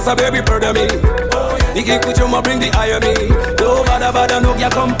 Nikikukosa baby pardon me. Nikikuchoma bring the eye on me. Yo bada no ya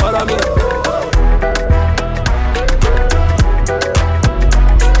come follow me.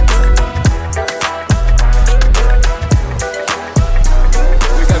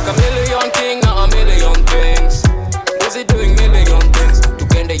 We got a million things, not a million things. Busy doing million things.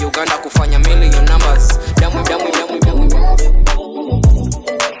 Tukende Uganda kufanya million numbers. Damu.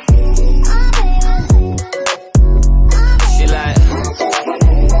 She like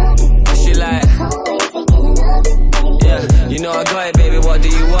what do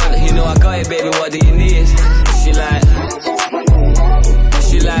you want? You know I got it, baby, what do you need? She like,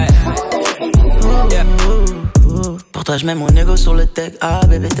 yeah. Pour toi, je mets mon ego sur le tech. Ah,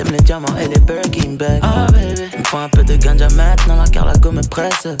 bébé, t'aimes les diamants et les Birkin bags. Ah, bébé, il me faut un peu de ganja maintenant. La Carlago me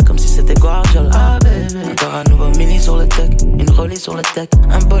presse comme si c'était Guardiola. Ah, bébé, encore un nouveau mini sur le tech. Une rollie sur le tech.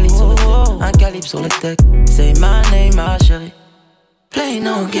 Un bolide sur le tech. Un calibre sur le tech. Say my name, ma chérie. Play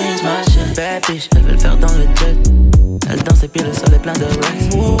no games, ma chérie. Bad bitch, elle veut le faire dans le jet. Elle danse et puis le sol est plein de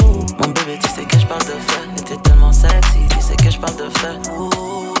racks. Mon bébé, tu sais que je parle de fer. Et t'es tellement sexy, tu sais que je parle de fer.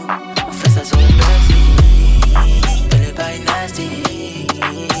 On fait ça sur le backseat. Elle est pas nasty.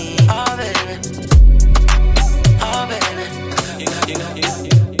 Oh baby, oh baby.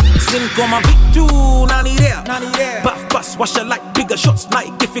 Sin koma vitu nani idea Buff bus wash your like bigger shots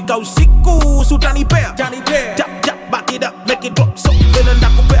like if it goes siku so Johnny Bear Tap back it up make it drop so feeling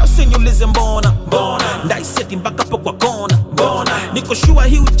like a bear sin you listen bona Ndai setting back up kwa kona Niko shua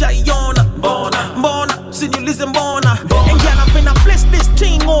hiu jayona bona sin you listen bona And girl I finna bless this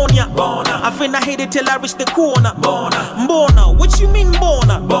thing on ya I finna hit it till I reach the corner Bona what you mean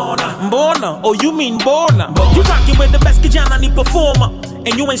bona oh you mean bona You rockin' with the best kijana ni performer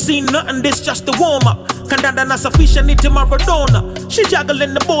And you ain't seen nothing, this just the warm-up Kandanda na sufficient, need to Maradona She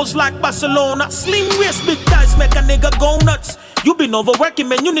juggling the balls like Barcelona Slim waist, big thighs, make a nigga go nuts You been overworking,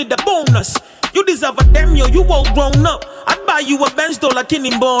 man, you need a bonus You deserve a damn yo, you all grown up I'd buy you a Benz dollar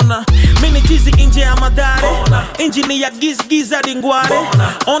kinimbona Mini cheesy inje amadare Engineer giz adingware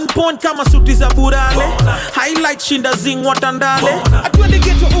On point kama suti za burale Highlight shinda zing watandale Atwende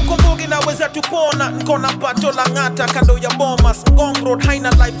geto uko mbogi na weza tupona Nkona pato la ngata kando ya bomas Ngong road haina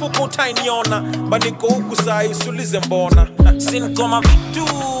life uko tainiona Baniko huku saa usulize mbona Sin koma vitu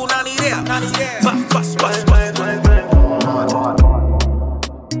nanirea Bas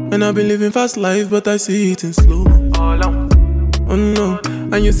And I've been living fast life, but I see it in slow. Oh no,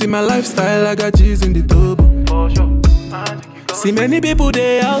 and you see my lifestyle, I got cheese in the turbo. See many people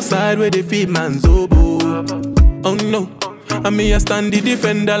there outside where they feed man's oboe. Oh no, and me I stand the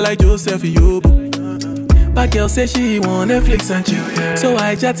defender like Joseph Yobo. But girl say she want Netflix and chill, yeah. So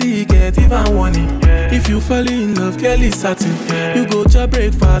I chatty get even warning. If you fall in love, girl is satin. You go to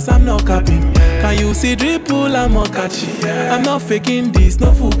breakfast, I'm not capping. Can you see dripple, I'm not catching. I'm not faking this,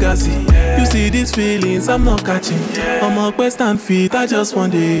 no fugazi. You see these feelings, I'm not catching. I'm a quest and feet, I just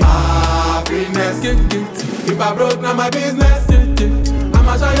want it. Happiness. If I broke, now my business.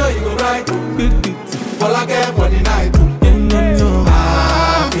 I'ma show you, you go right. All I care for the night.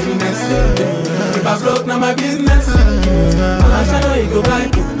 Happiness. If I broke, now my business. I'ma show you, you go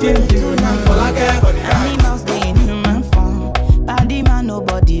right. All I care for the night. Animals stay in human form. Body man,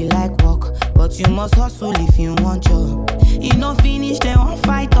 nobody like walk. But you must hustle if you want job. You no finish, they won't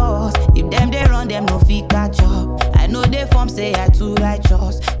fight us. If them they run, them no fit catch up. I know they form say I too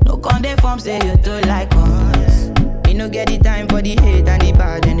righteous. No con they form say you too like us. Me no get the time for the hate and the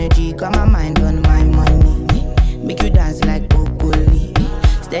bad energy. Got my mind on my money. Make you dance like broccoli.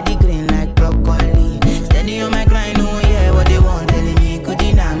 Steady green like broccoli. Steady on my grind, oh yeah, what they want telling me. Could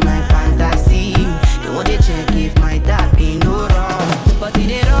deny my fantasy. They want to check if my tap ain't no wrong. But it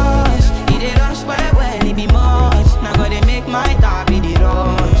they rush well, it be much. Now gotta make my tap in the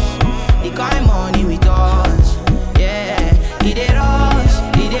rush. The kind money we touch, yeah. It they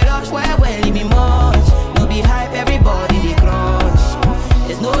rush well, it be much. No be hype, everybody they crush.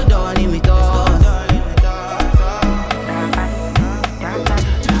 There's no darling with us.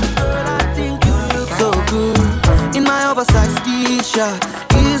 Girl, I think you look so good in my oversized t-shirt.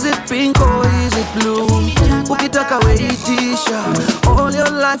 Is it pink or is it blue? Ukitaka wear the t-shirt. All your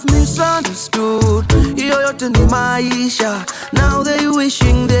life misunderstood. Yoyote ni maisha. Now they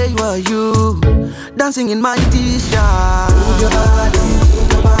wishing they were you. Dancing in my t-shirt. Move your body,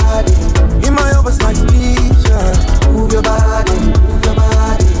 in my oversized t-shirt. Move your body,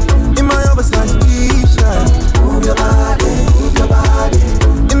 in my oversized t-shirt. Move your body,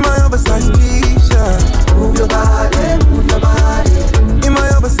 in my oversized t-shirt. Move your body, in my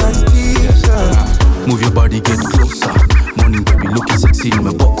oversized t-shirt. Move your body, get closer. Morning baby looking sexy in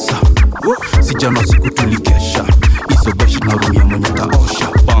my boxer. Sijana siku tulikesha. Iso beshi na roho ya mwenye taosha.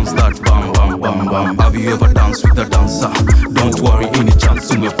 Bounce that bam bam bam bam. Have you ever danced with a dancer? Don't worry, any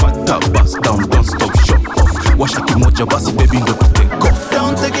chance umepata. Bust down, don't stop, show off. Washa kimoja basi baby ndo to take off.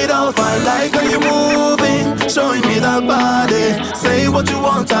 Don't take it off, I like how you moving. Showing me that body. Say what you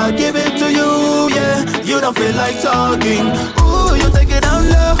want, I'll give it to you, yeah. You don't feel like talking. Ooh, you take it down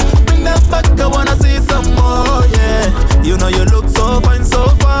low. Bring that back, I wanna see some more, yeah. You know you look so fine, so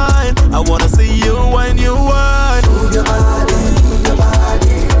fine. I wanna see you when you whine. Move your body,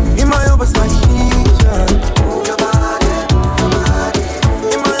 in my oversized t-shirt. Move your body,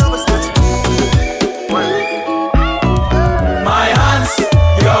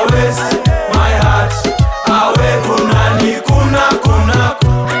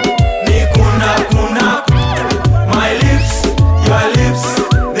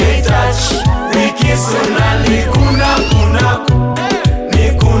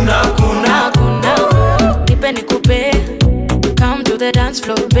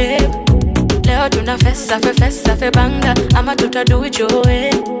 safe banga. Ama tutadu it your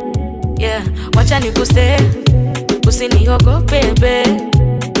way. Yeah, wacha nikuse, usiniogope baby.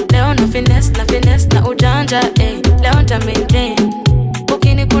 Leo na finesse na ujanja, leo nta maintain.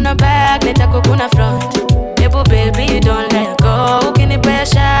 Ukini kuna back, nitako kuna front. Ebu baby, don't let go. Ukini paya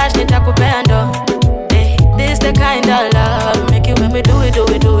shash, nitako paya ndo. This the kind of love make you make me do it.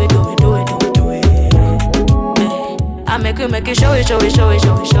 I make you show it. It's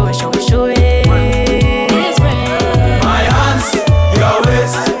rain. My hands, your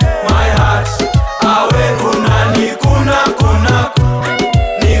waist, my heart. Awe kuna ni kuna.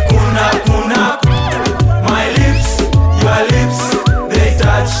 My lips, your lips, they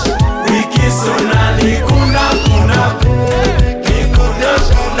touch. We kiss on ni kuna.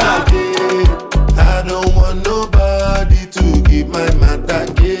 I don't want nobody to keep my matter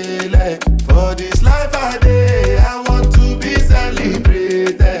gay. For this life I day, I want to be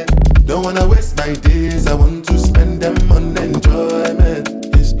celebrated. Don't wanna waste my days, I want to spend them on enjoyment.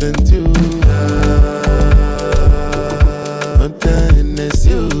 It's been too long, but then it's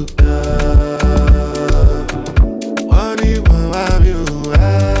you.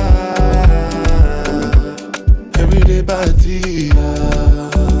 Everyday party.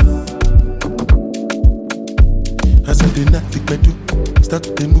 As I did not think I do, start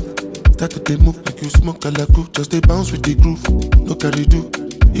to move, like you smoke a la crew. Just they bounce with the groove, no carry do.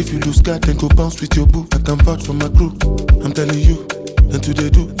 If you lose God, then go bounce with your boo. I can vouch for my crew, I'm telling you. And to they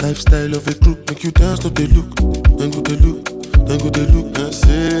do, lifestyle of a crew. Make you dance, not they look, then go they look. And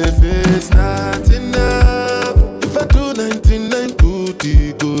say if it's not enough, if I do 99 good,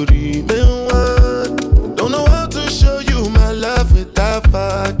 it go remain one. Don't know how to show you my love without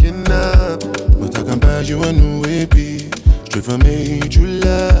fucking up. But I can buy you a new baby, straight from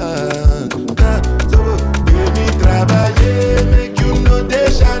Majula. Baby, trabaye, make you know they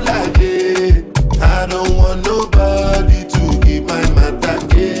shall like it. I don't want nobody to keep my matter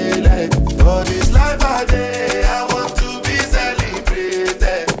gay. Like, for this life I day, I want to be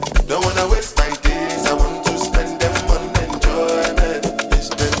celebrated. Don't wanna waste my days, I want to spend them on enjoyment. It's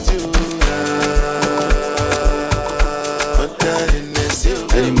been too long, but then it's you.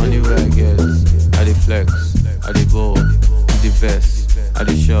 Any money where I get, I dey flex, I dey ball, the vest, I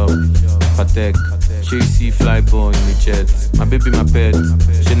dey shop, Patek, Chasey fly ball in the jet. My baby, my pet,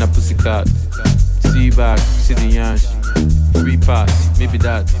 she na pussycat. See back, see the yansh, free pass, maybe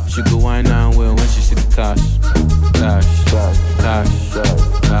that. She go wine and well when she see the cash, cash, go, cash.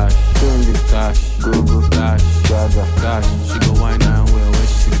 She go wine and well when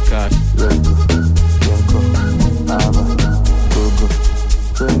she see the cash.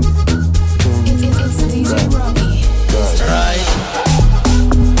 It's DJ Robbie. That's right.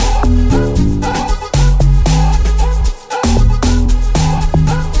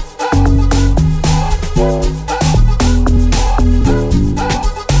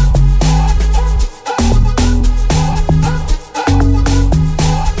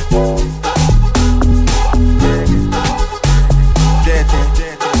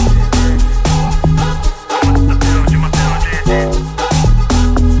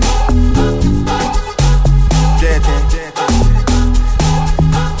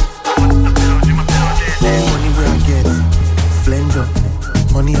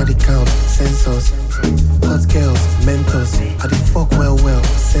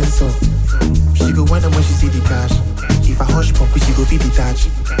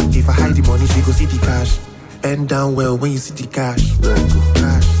 Down well when you see the cash.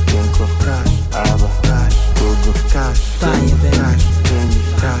 Cash,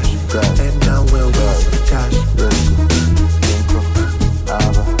 cash, and down well when you see the cash.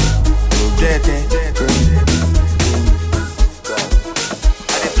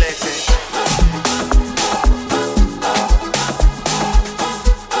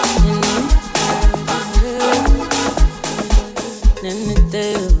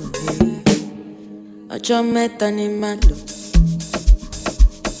 Yo me está animando,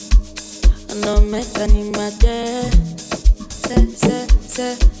 no me está animando,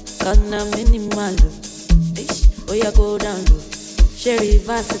 se, gana minimalo. Voy a go down low, Sherry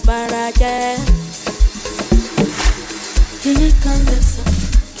va para allá. Can you come listen?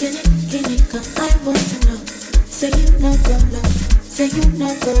 Can you come? I want to know. Say you no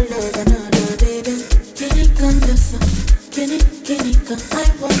go love another baby. Can you come listen? Can you come? I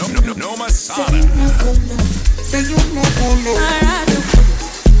want to know. No Masada. Say you no go love. Aradu,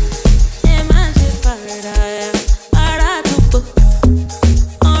 imagine paradise. Aradu,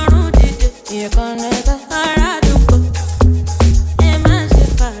 orudi, you connect. Aradu,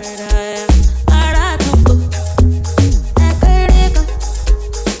 imagine paradise. Aradu, ekerika.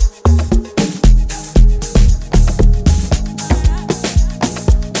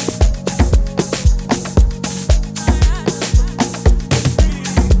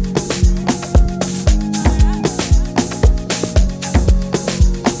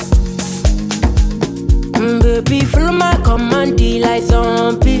 like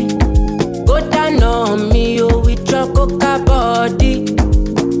zombie. Go down on me, oh, with your coca body.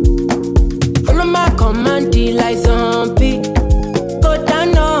 Follow my command like zombie. Go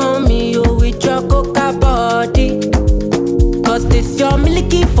down on me, oh, with your coca body. Cause this your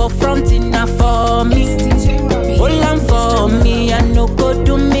milky for front enough for me. Hold on for me, I no go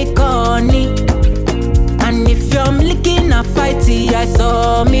do me corny. And if you're milky na fighty, I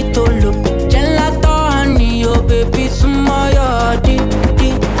saw me to look. Gelato honey, oh baby, sumoyo deep,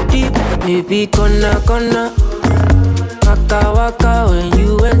 deep, deep. Baby, kona, waka, waka, when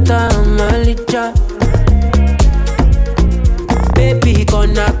you enter my licha. Baby,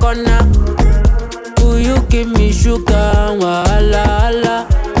 kona, will you give me sugar, wahala, hala.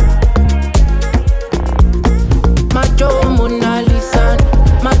 Macho Mona Lisa,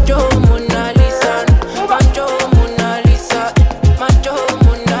 Macho Mona Lisa, Macho Mona Lisa, Macho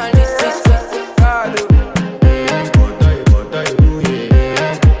Mona Lisa.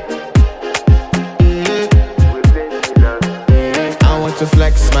 I want to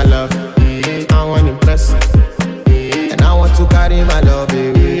flex my love, I want to impress, and I want to carry my love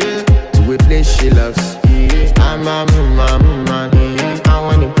to a place she loves. I'm a man, I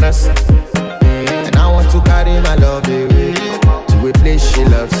want to impress, and I want to carry my love to a place she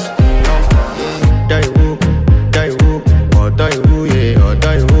loves. Die who, or die who, yeah, or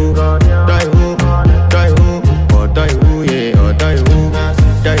die who, die who, or die who, yeah, or die who,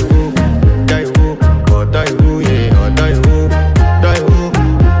 die who, or die who, yeah, or die who, die who,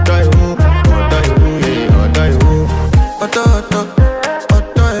 or die who, yeah, or die who.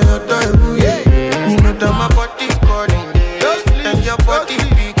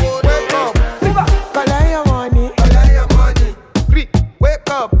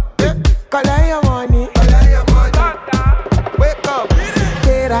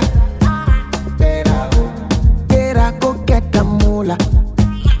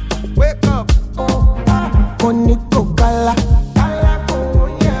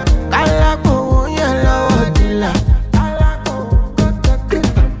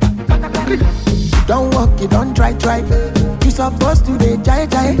 Don't walk, you don't try. You supposed to be jai.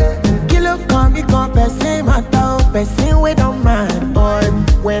 Kilo come, me come, person matter, person we don't mind. Boy,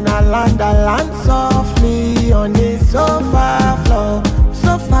 when I land softly on the sofa floor.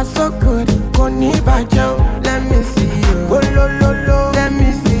 So far so good, koni bajo. Let me see you, oh lo lo lo. Let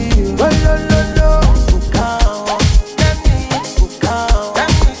me see you, oh lo lo lo. Let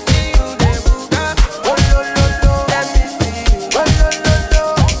me see you, de buga. Oh lo lo lo. Let me see you, oh lo lo lo.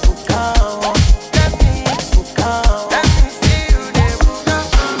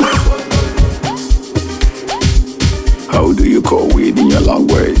 How do you call weed in your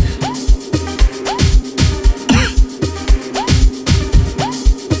language?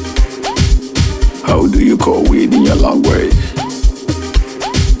 How do you call weed in your language?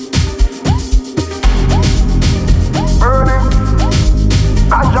 Burning,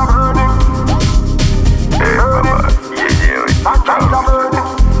 ganja burning, burning, ganja burning,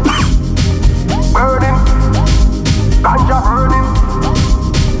 burning, ganja burning,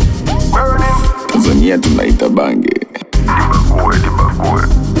 burning. Tanzania tunaita bangi. Timbakue.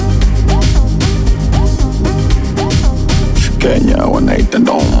 Kenya wanaita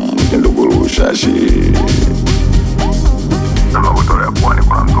ndom, kinduguru shashi. Nama kutolea pwani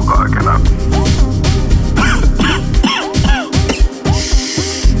kuna mzuka wake na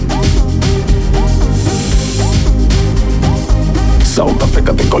South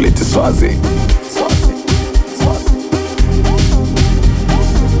Africa they call it Swazi.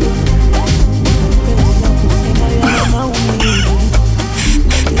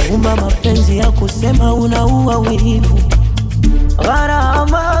 Umba mapenzi ya kusema unaua wivu.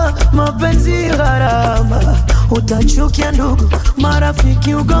 Gharama, mapenzi gharama. Utachukia ndugu,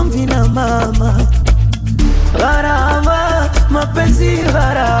 marafiki, ugomvi na mama. Gharama, mapenzi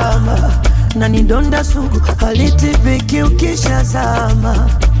gharama. Na ni donda sugu, halitibiki ukishazama.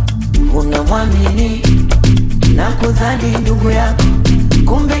 Unamwamini na kudhani ndugu yako,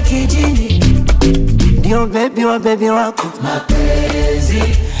 kumbe kijini ndio baby wa baby wako. Mapenzi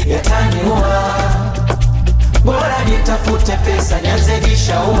yataniua, bora nitafute pesa nianze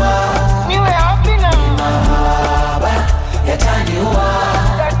jishaua. Niwe happy na mahaba yataniua,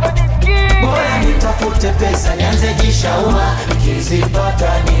 bora nitafute pesa nianze jishaua.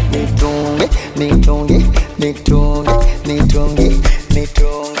 Kizipata ni nitunge.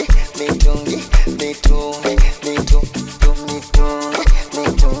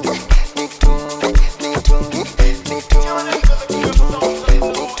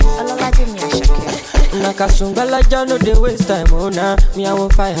 Kasungala jano they waste time, oh nah. Me I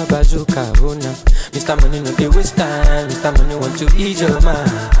want fire bazooka, oh nah. Mr. Money no dey waste time. Mr. Money want to ease your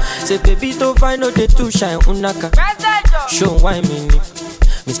mind. Say baby don't find no dey too shine unaka. Show why me.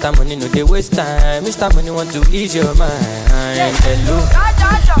 Mr. Money no dey waste time. Mr. Money want to ease your mind. Hello,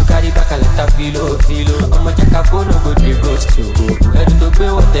 you carry back a lot of filo. I'ma check a phone no go dey ghost you. Ready to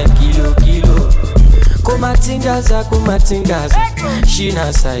pay what 10 kilo. Kumatingaza,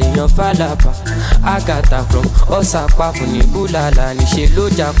 Shina sa iyan falapa. Agata from Osapa funi bulala. Nishe lo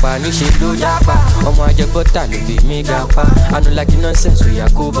japa. Omo aje bota lo be me gapa. I no like the nonsense we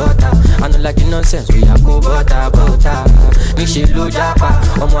yako bota. Nishe lo japa.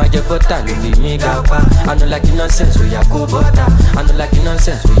 Omo aje bota lo be me gapa. I no like the nonsense we yako bota.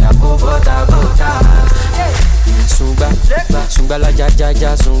 Sunga la ja sunga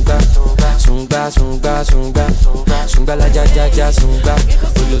la ja sunga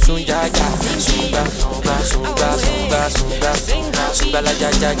Olo sunga la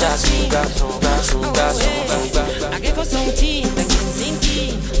ja sunga I give her some tea, I can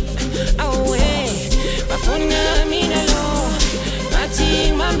zinky. Oh hey, bafuna mina lo,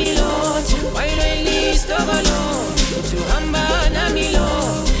 mati mami lo, wailo listo balo, tu hamba na milo,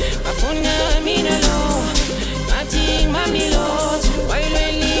 bafuna mina lo, mati mami lo, wailo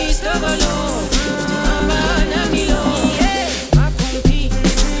listo balo, tu hamba na milo.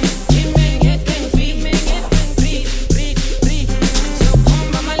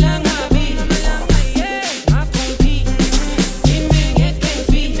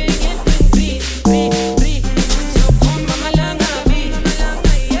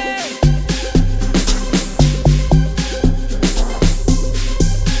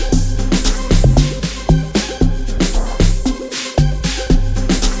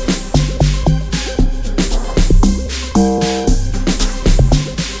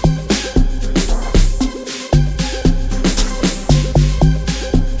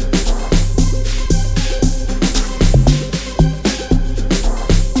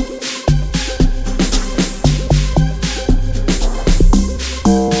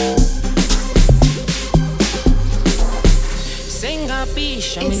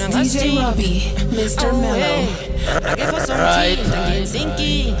 It's DJ Robbie, Mr. Mellow. I give her some tea, then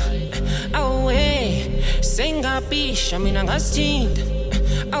zinky. Oh hey, sing a piece, I'm in a gastin.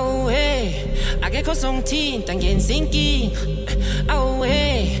 Oh hey, I give her some tea, then zinky. Oh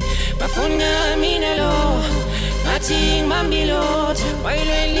hey, bafuna minelo, mating mamilo,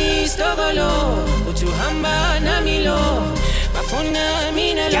 wailo listo golo, utu hamba na milo, bafuna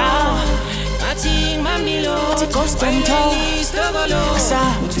minelo.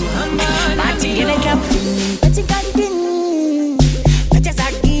 Mati in a jump,